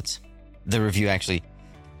episodes. The review actually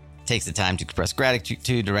takes the time to express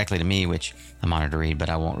gratitude directly to me, which I'm honored to read, but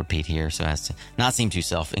I won't repeat here so as to not seem too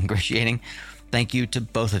self-ingratiating. Thank you to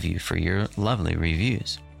both of you for your lovely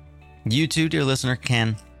reviews. You too, dear listener,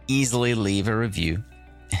 can easily leave a review.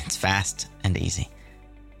 It's fast and easy.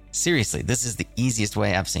 Seriously, this is the easiest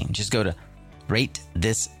way I've seen. Just go to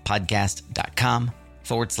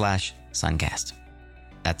ratethispodcast.com/Suncast.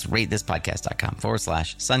 That's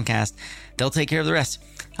ratethispodcast.com/Suncast. They'll take care of the rest.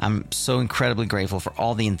 I'm so incredibly grateful for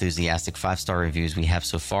all the enthusiastic 5-star reviews we have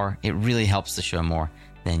so far. It really helps the show more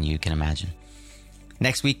than you can imagine.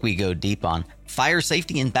 Next week, we go deep on fire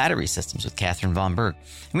safety and battery systems with Catherine Von Berg.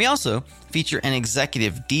 And we also feature an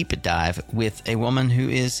executive deep dive with a woman who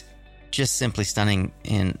is just simply stunning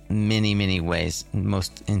in many, many ways.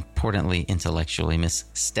 Most importantly, intellectually, Miss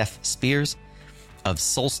Steph Spears of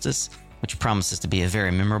Solstice, which promises to be a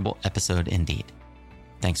very memorable episode indeed.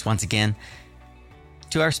 Thanks once again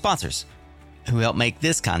to our sponsors who help make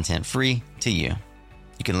this content free to you.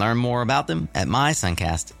 You can learn more about them at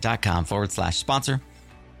mysuncast.com/sponsor.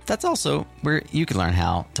 That's also where you can learn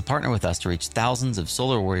how to partner with us to reach thousands of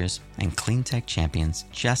solar warriors and clean tech champions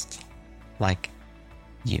just like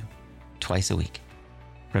you, twice a week.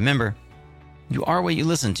 Remember, you are what you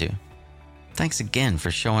listen to. Thanks again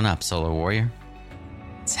for showing up, Solar Warrior.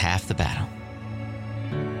 It's half the battle.